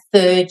seeing that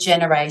third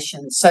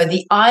generation. So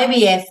the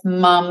IVF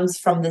mums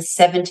from the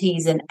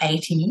 70s and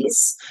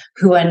 80s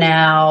who are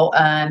now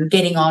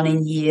getting on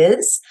in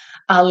years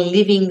are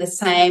living the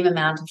same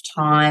amount of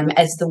time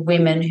as the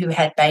women who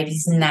had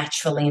babies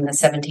naturally in the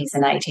 70s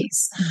and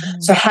 80s.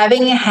 So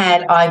having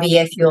had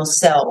IVF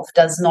yourself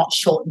does not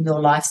shorten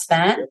your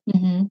lifespan.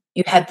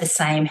 You have the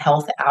same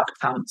health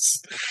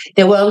outcomes.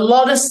 There were a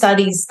lot of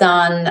studies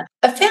done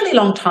a fairly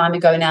long time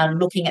ago now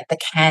looking at the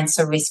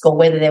cancer risk, or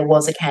whether there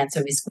was a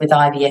cancer risk with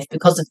IVF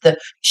because of the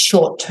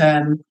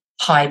short-term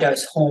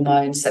high-dose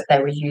hormones that they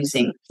were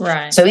using.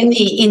 Right. So in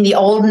the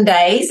olden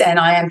days, and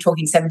I am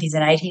talking 70s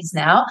and 80s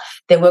now,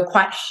 there were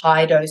quite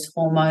high-dose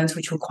hormones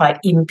which were quite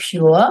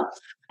impure.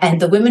 And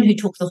the women who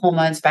took the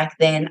hormones back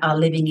then are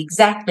living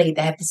exactly,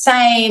 they have the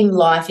same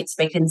life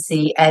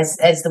expectancy as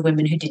the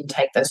women who didn't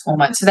take those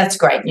hormones. So that's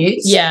great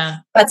news. Yeah.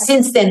 But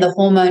since then, the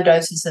hormone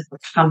doses have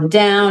come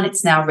down.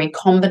 It's now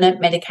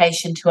recombinant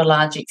medication to a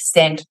large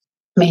extent,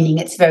 meaning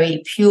it's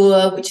very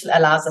pure, which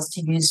allows us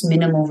to use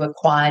minimal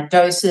required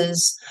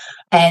doses.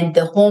 And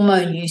the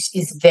hormone use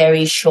is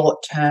very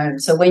short term.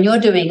 So when you're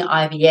doing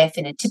IVF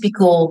in a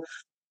typical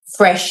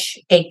fresh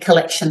egg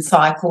collection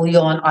cycle,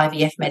 you're on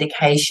IVF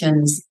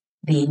medications,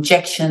 the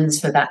injections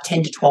for about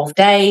 10 to 12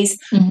 days.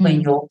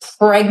 When you're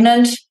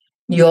pregnant,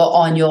 you're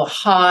on your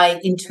high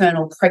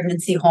internal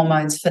pregnancy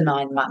hormones for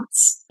 9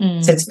 months.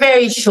 So it's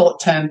very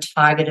short-term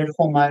targeted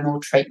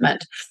hormonal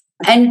treatment.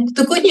 And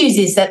the good news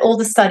is that all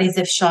the studies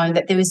have shown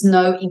that there is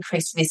no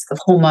increased risk of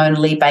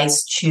hormonally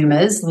based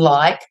tumours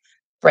like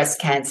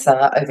breast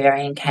cancer,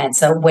 ovarian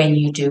cancer when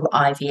you do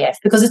IVF,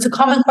 because it's a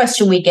common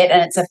question we get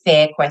and it's a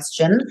fair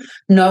question.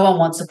 No one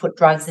wants to put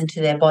drugs into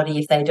their body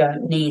if they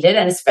don't need it,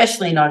 and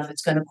especially not if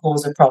it's going to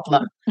cause a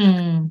problem.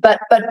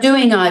 But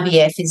doing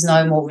IVF is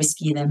no more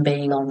risky than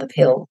being on the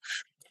pill.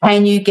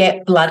 Can you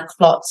get blood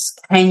clots?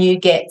 Can you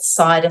get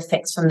side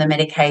effects from the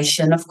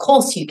medication? Of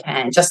course you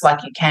can, just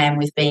like you can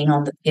with being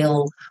on the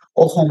pill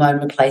or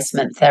hormone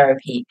replacement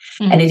therapy.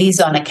 And it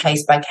is on a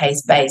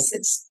case-by-case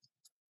basis.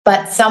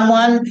 But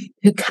someone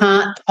who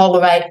can't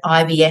tolerate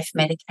IVF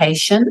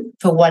medication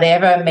for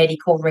whatever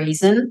medical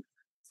reason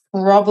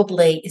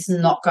probably is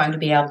not going to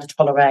be able to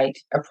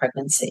tolerate a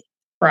pregnancy.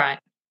 Right.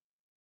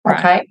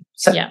 Okay.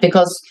 So Yeah.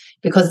 because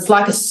it's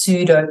like a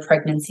pseudo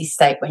pregnancy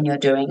state when you're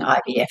doing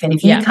IVF. And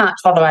if you Yeah. can't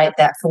tolerate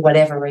that for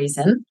whatever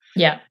reason,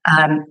 Yeah.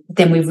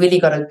 then we've really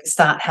got to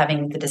start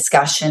having the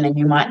discussion, and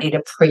you might need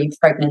a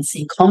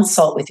pre-pregnancy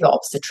consult with your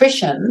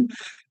obstetrician.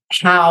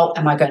 How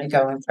am I going to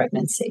go in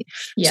pregnancy?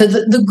 Yeah. So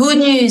the good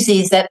news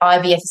is that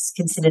IVF is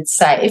considered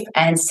safe,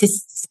 and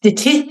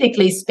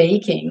statistically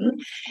speaking,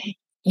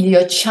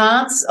 your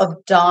chance of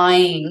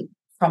dying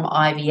from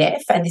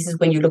IVF, and this is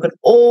when you look at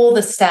all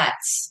the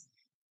stats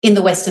in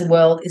the Western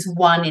world, is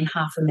 1 in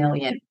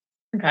 500,000.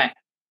 Okay.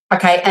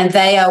 Okay, and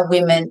they are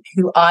women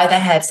who either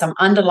have some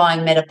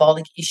underlying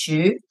metabolic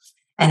issue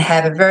and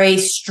have a very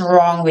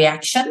strong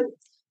reaction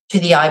to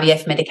the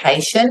IVF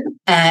medication,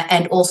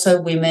 and also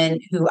women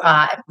who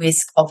are at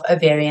risk of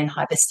ovarian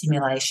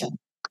hyperstimulation.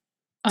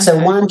 Okay. So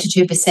 1 to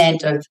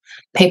 2% of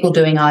people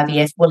doing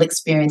IVF will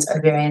experience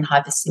ovarian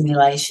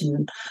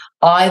hyperstimulation,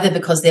 either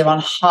because they're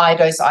on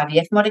high-dose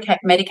IVF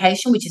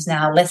medication, which is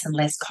now less and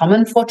less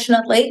common,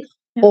 fortunately,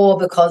 or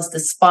because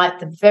despite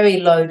the very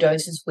low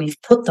doses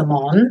we've put them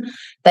on,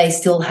 they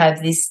still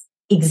have this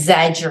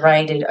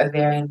exaggerated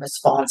ovarian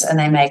response, and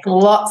they make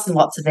lots and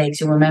lots of eggs.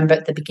 You'll remember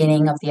at the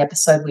beginning of the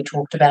episode we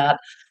talked about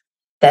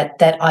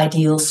that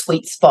ideal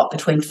sweet spot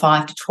between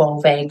 5 to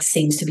 12 eggs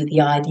seems to be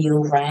the ideal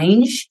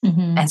range.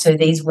 Mm-hmm. And so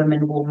these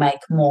women will make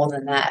more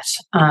than that.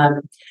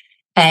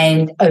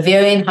 And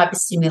ovarian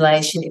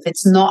hyperstimulation, if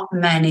it's not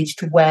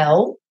managed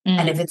well,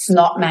 and if it's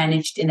not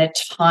managed in a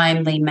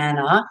timely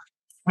manner,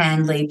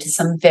 can lead to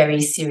some very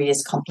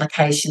serious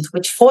complications,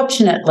 which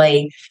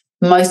fortunately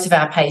most of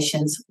our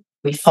patients,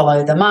 we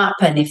follow them up,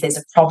 and if there's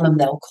a problem,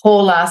 they'll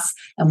call us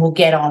and we'll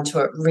get onto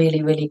it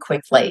really, really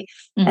quickly.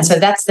 Mm-hmm. And so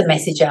that's the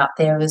message out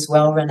there as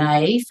well,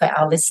 Renee, for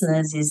our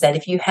listeners, is that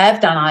if you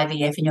have done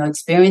IVF and you're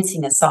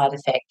experiencing a side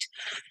effect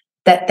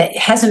that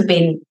hasn't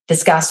been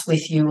discussed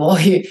with you, or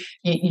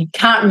you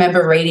can't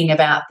remember reading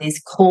about this,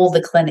 call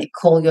the clinic,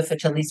 call your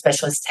fertility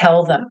specialist,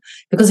 tell them.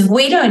 Because if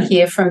we don't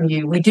hear from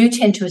you, we do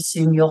tend to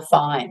assume you're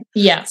fine.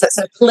 Yeah. So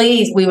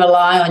please, we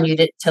rely on you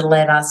to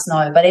let us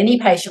know. But any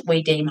patient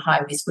we deem high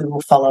risk, we will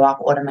follow up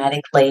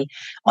automatically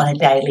on a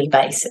daily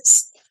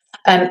basis.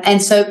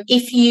 And so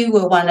if you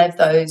were one of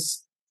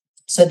those,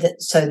 so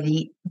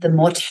the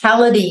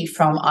mortality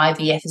from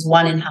IVF is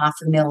 1 in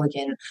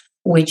 500,000,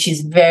 which is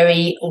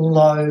very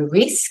low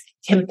risk.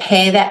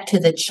 Compare that to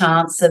the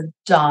chance of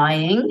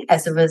dying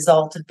as a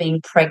result of being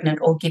pregnant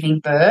or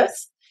giving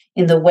birth.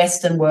 In the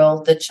Western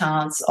world, the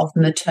chance of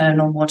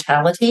maternal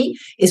mortality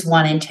is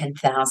 1 in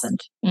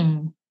 10,000.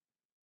 Mm.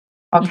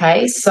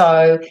 Okay,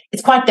 so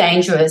it's quite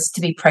dangerous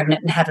to be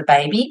pregnant and have a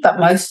baby, but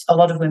a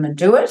lot of women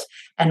do it,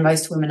 and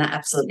most women are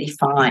absolutely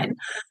fine.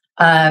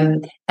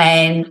 And,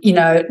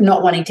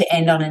 not wanting to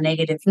end on a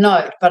negative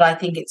note, but I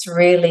think it's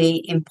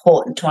really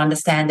important to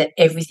understand that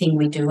everything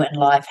we do in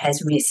life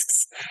has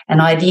risks. And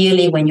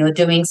ideally, when you're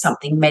doing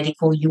something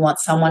medical, you want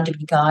someone to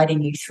be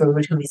guiding you through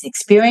it who is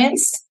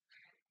experienced,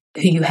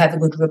 who you have a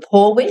good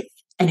rapport with,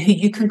 and who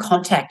you can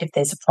contact if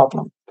there's a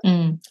problem.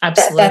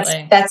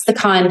 Absolutely. That's the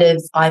kind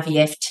of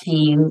IVF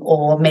team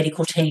or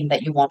medical team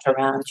that you want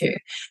around you.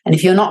 And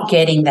if you're not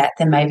getting that,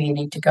 then maybe you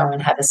need to go and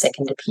have a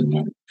second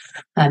opinion.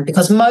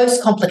 Because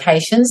most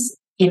complications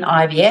in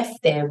IVF,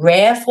 they're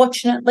rare,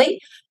 fortunately,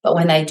 but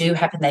when they do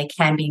happen, they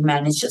can be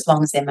managed as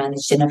long as they're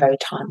managed in a very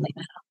timely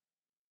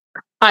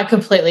manner. I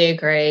completely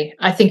agree.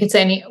 I think it's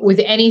with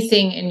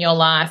anything in your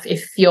life,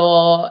 if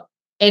you're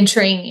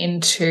entering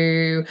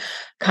into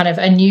kind of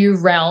a new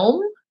realm,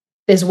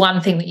 there's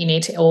one thing that you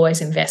need to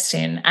always invest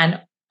in.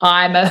 And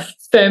I'm a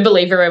firm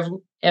believer of,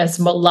 as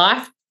my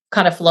life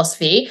kind of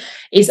philosophy,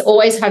 is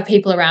always have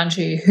people around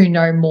you who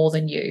know more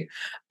than you,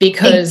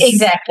 because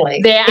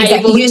exactly they're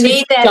able you to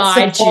need that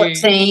guide support you.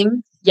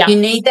 team. Yeah. You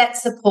need that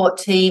support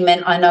team.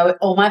 And I know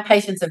all my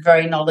patients are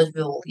very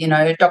knowledgeable.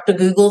 Dr.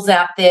 Google's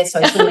out there,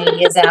 social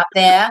media's out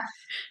there,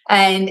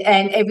 and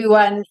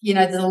everyone,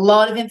 there's a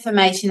lot of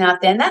information out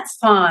there, and that's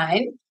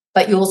fine.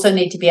 But you also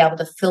need to be able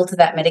to filter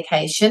that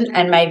medication,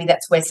 and maybe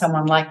that's where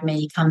someone like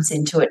me comes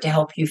into it to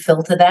help you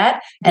filter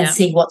that and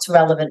see what's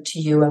relevant to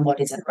you and what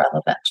isn't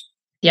relevant.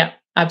 Yeah,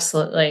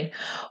 absolutely.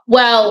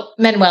 Well,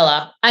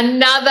 Manuela,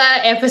 another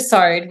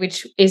episode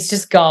which is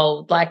just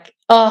gold.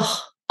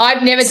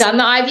 I've never done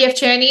the IVF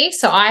journey,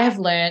 so I have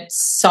learned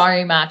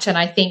so much, and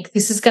I think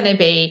this is going to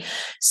be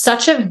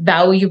such a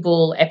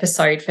valuable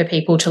episode for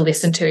people to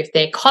listen to if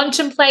they're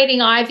contemplating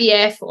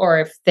IVF,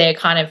 or if they're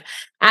kind of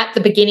at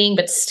the beginning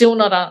but still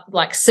not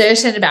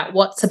certain about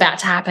what's about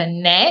to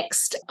happen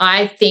next.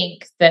 I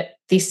think that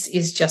this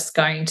is just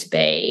going to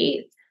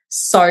be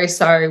so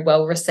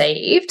well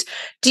received.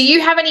 Do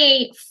you have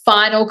any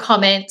final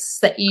comments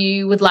that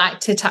you would like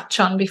to touch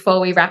on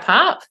before we wrap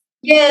up?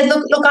 Yeah,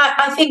 look,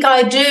 I think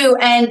I do,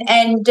 and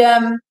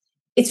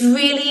it's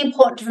really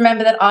important to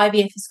remember that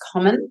IVF is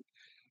common.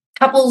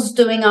 Couples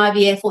doing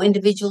IVF or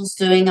individuals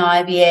doing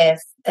IVF,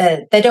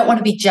 they don't want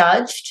to be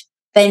judged.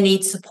 They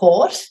need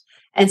support.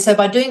 And so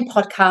by doing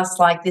podcasts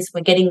like this,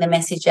 we're getting the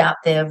message out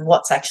there of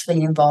what's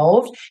actually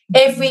involved.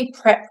 Every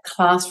prep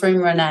classroom,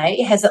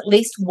 Renee, has at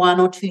least 1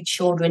 or 2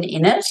 children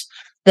in it.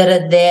 that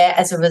are there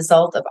as a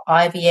result of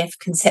IVF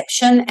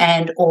conception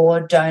and or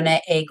donor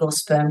egg or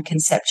sperm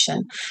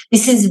conception.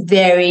 This is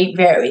very,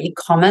 very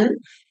common.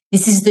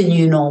 This is the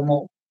new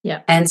normal.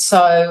 Yeah. And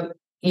so,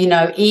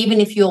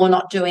 even if you're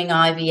not doing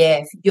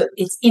IVF,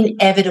 it's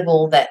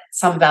inevitable that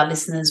some of our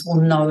listeners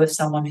will know of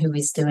someone who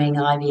is doing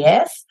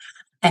IVF,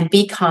 and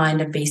be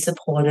kind and be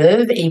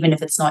supportive, even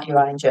if it's not your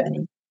own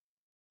journey.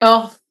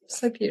 Oh,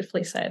 so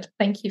beautifully said.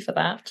 Thank you for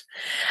that.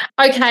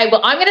 Okay,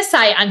 well, I'm going to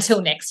say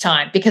until next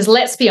time, because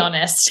let's be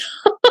honest.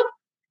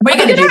 We're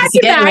going to do this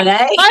together,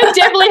 Renee. I'm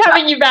definitely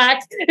having you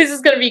back. This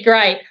is going to be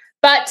great.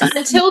 But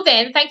until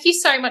then, thank you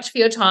so much for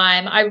your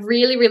time. I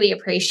really, really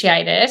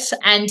appreciate it.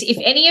 And if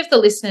any of the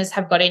listeners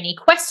have got any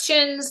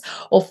questions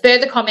or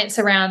further comments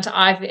around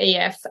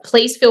IVF,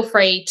 please feel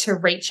free to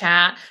reach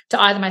out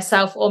to either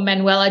myself or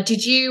Manuela.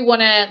 Did you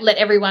want to let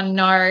everyone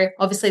know?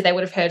 Obviously, they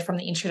would have heard from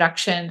the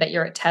introduction that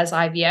you're at Tas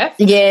IVF.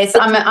 Yes,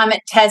 I'm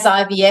at Tas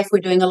IVF. We're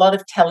doing a lot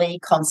of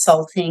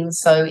teleconsulting.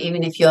 So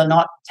even if you're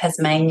not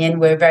Tasmanian,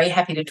 we're very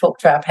happy to talk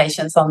to our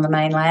patients on the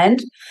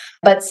mainland.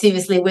 But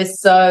seriously, we're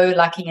so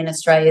lucky in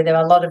Australia. There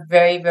are a lot of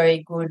very,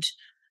 very good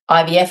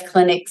IVF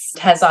clinics.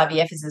 Tas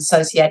IVF is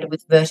associated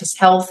with Virtus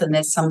Health, and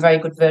there's some very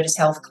good Virtus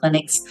Health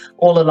clinics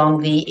all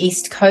along the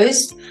East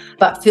Coast.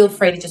 But feel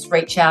free to just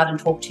reach out and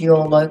talk to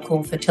your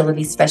local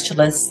fertility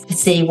specialist to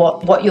see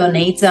what your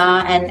needs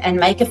are and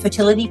make a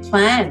fertility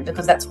plan,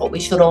 because that's what we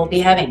should all be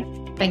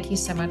having. Thank you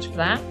so much for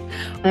that.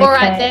 Okay. All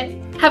right,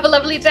 then. Have a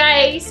lovely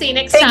day. See you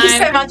next time. Thank you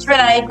so much,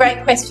 Renee.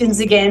 Great questions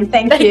again.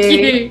 Thank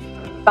you.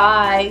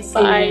 Bye.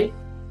 Bye.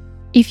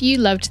 If you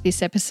loved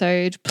this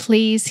episode,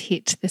 please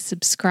hit the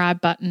subscribe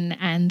button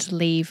and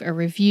leave a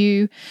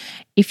review.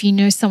 If you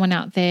know someone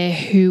out there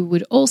who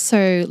would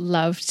also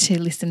love to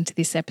listen to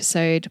this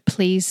episode,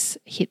 please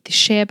hit the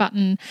share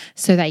button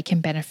so they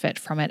can benefit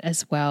from it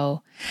as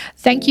well.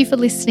 Thank you for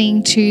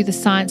listening to The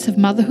Science of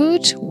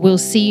Motherhood. We'll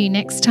see you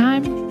next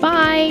time.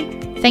 Bye.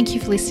 Thank you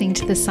for listening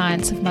to The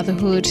Science of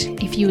Motherhood.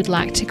 If you would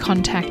like to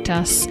contact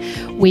us,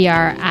 we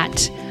are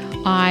at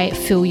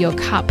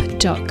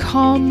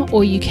ifillyourcup.com,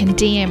 or you can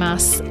DM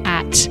us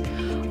at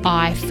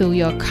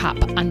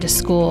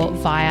ifillyourcup_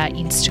 via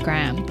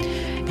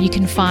Instagram. You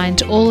can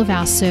find all of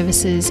our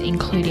services,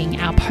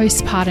 including our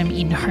postpartum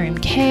in-home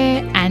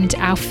care and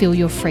our Fill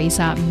Your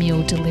Freezer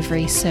meal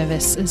delivery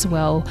service as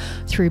well,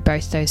 through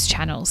both those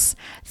channels.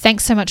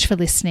 Thanks so much for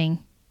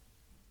listening.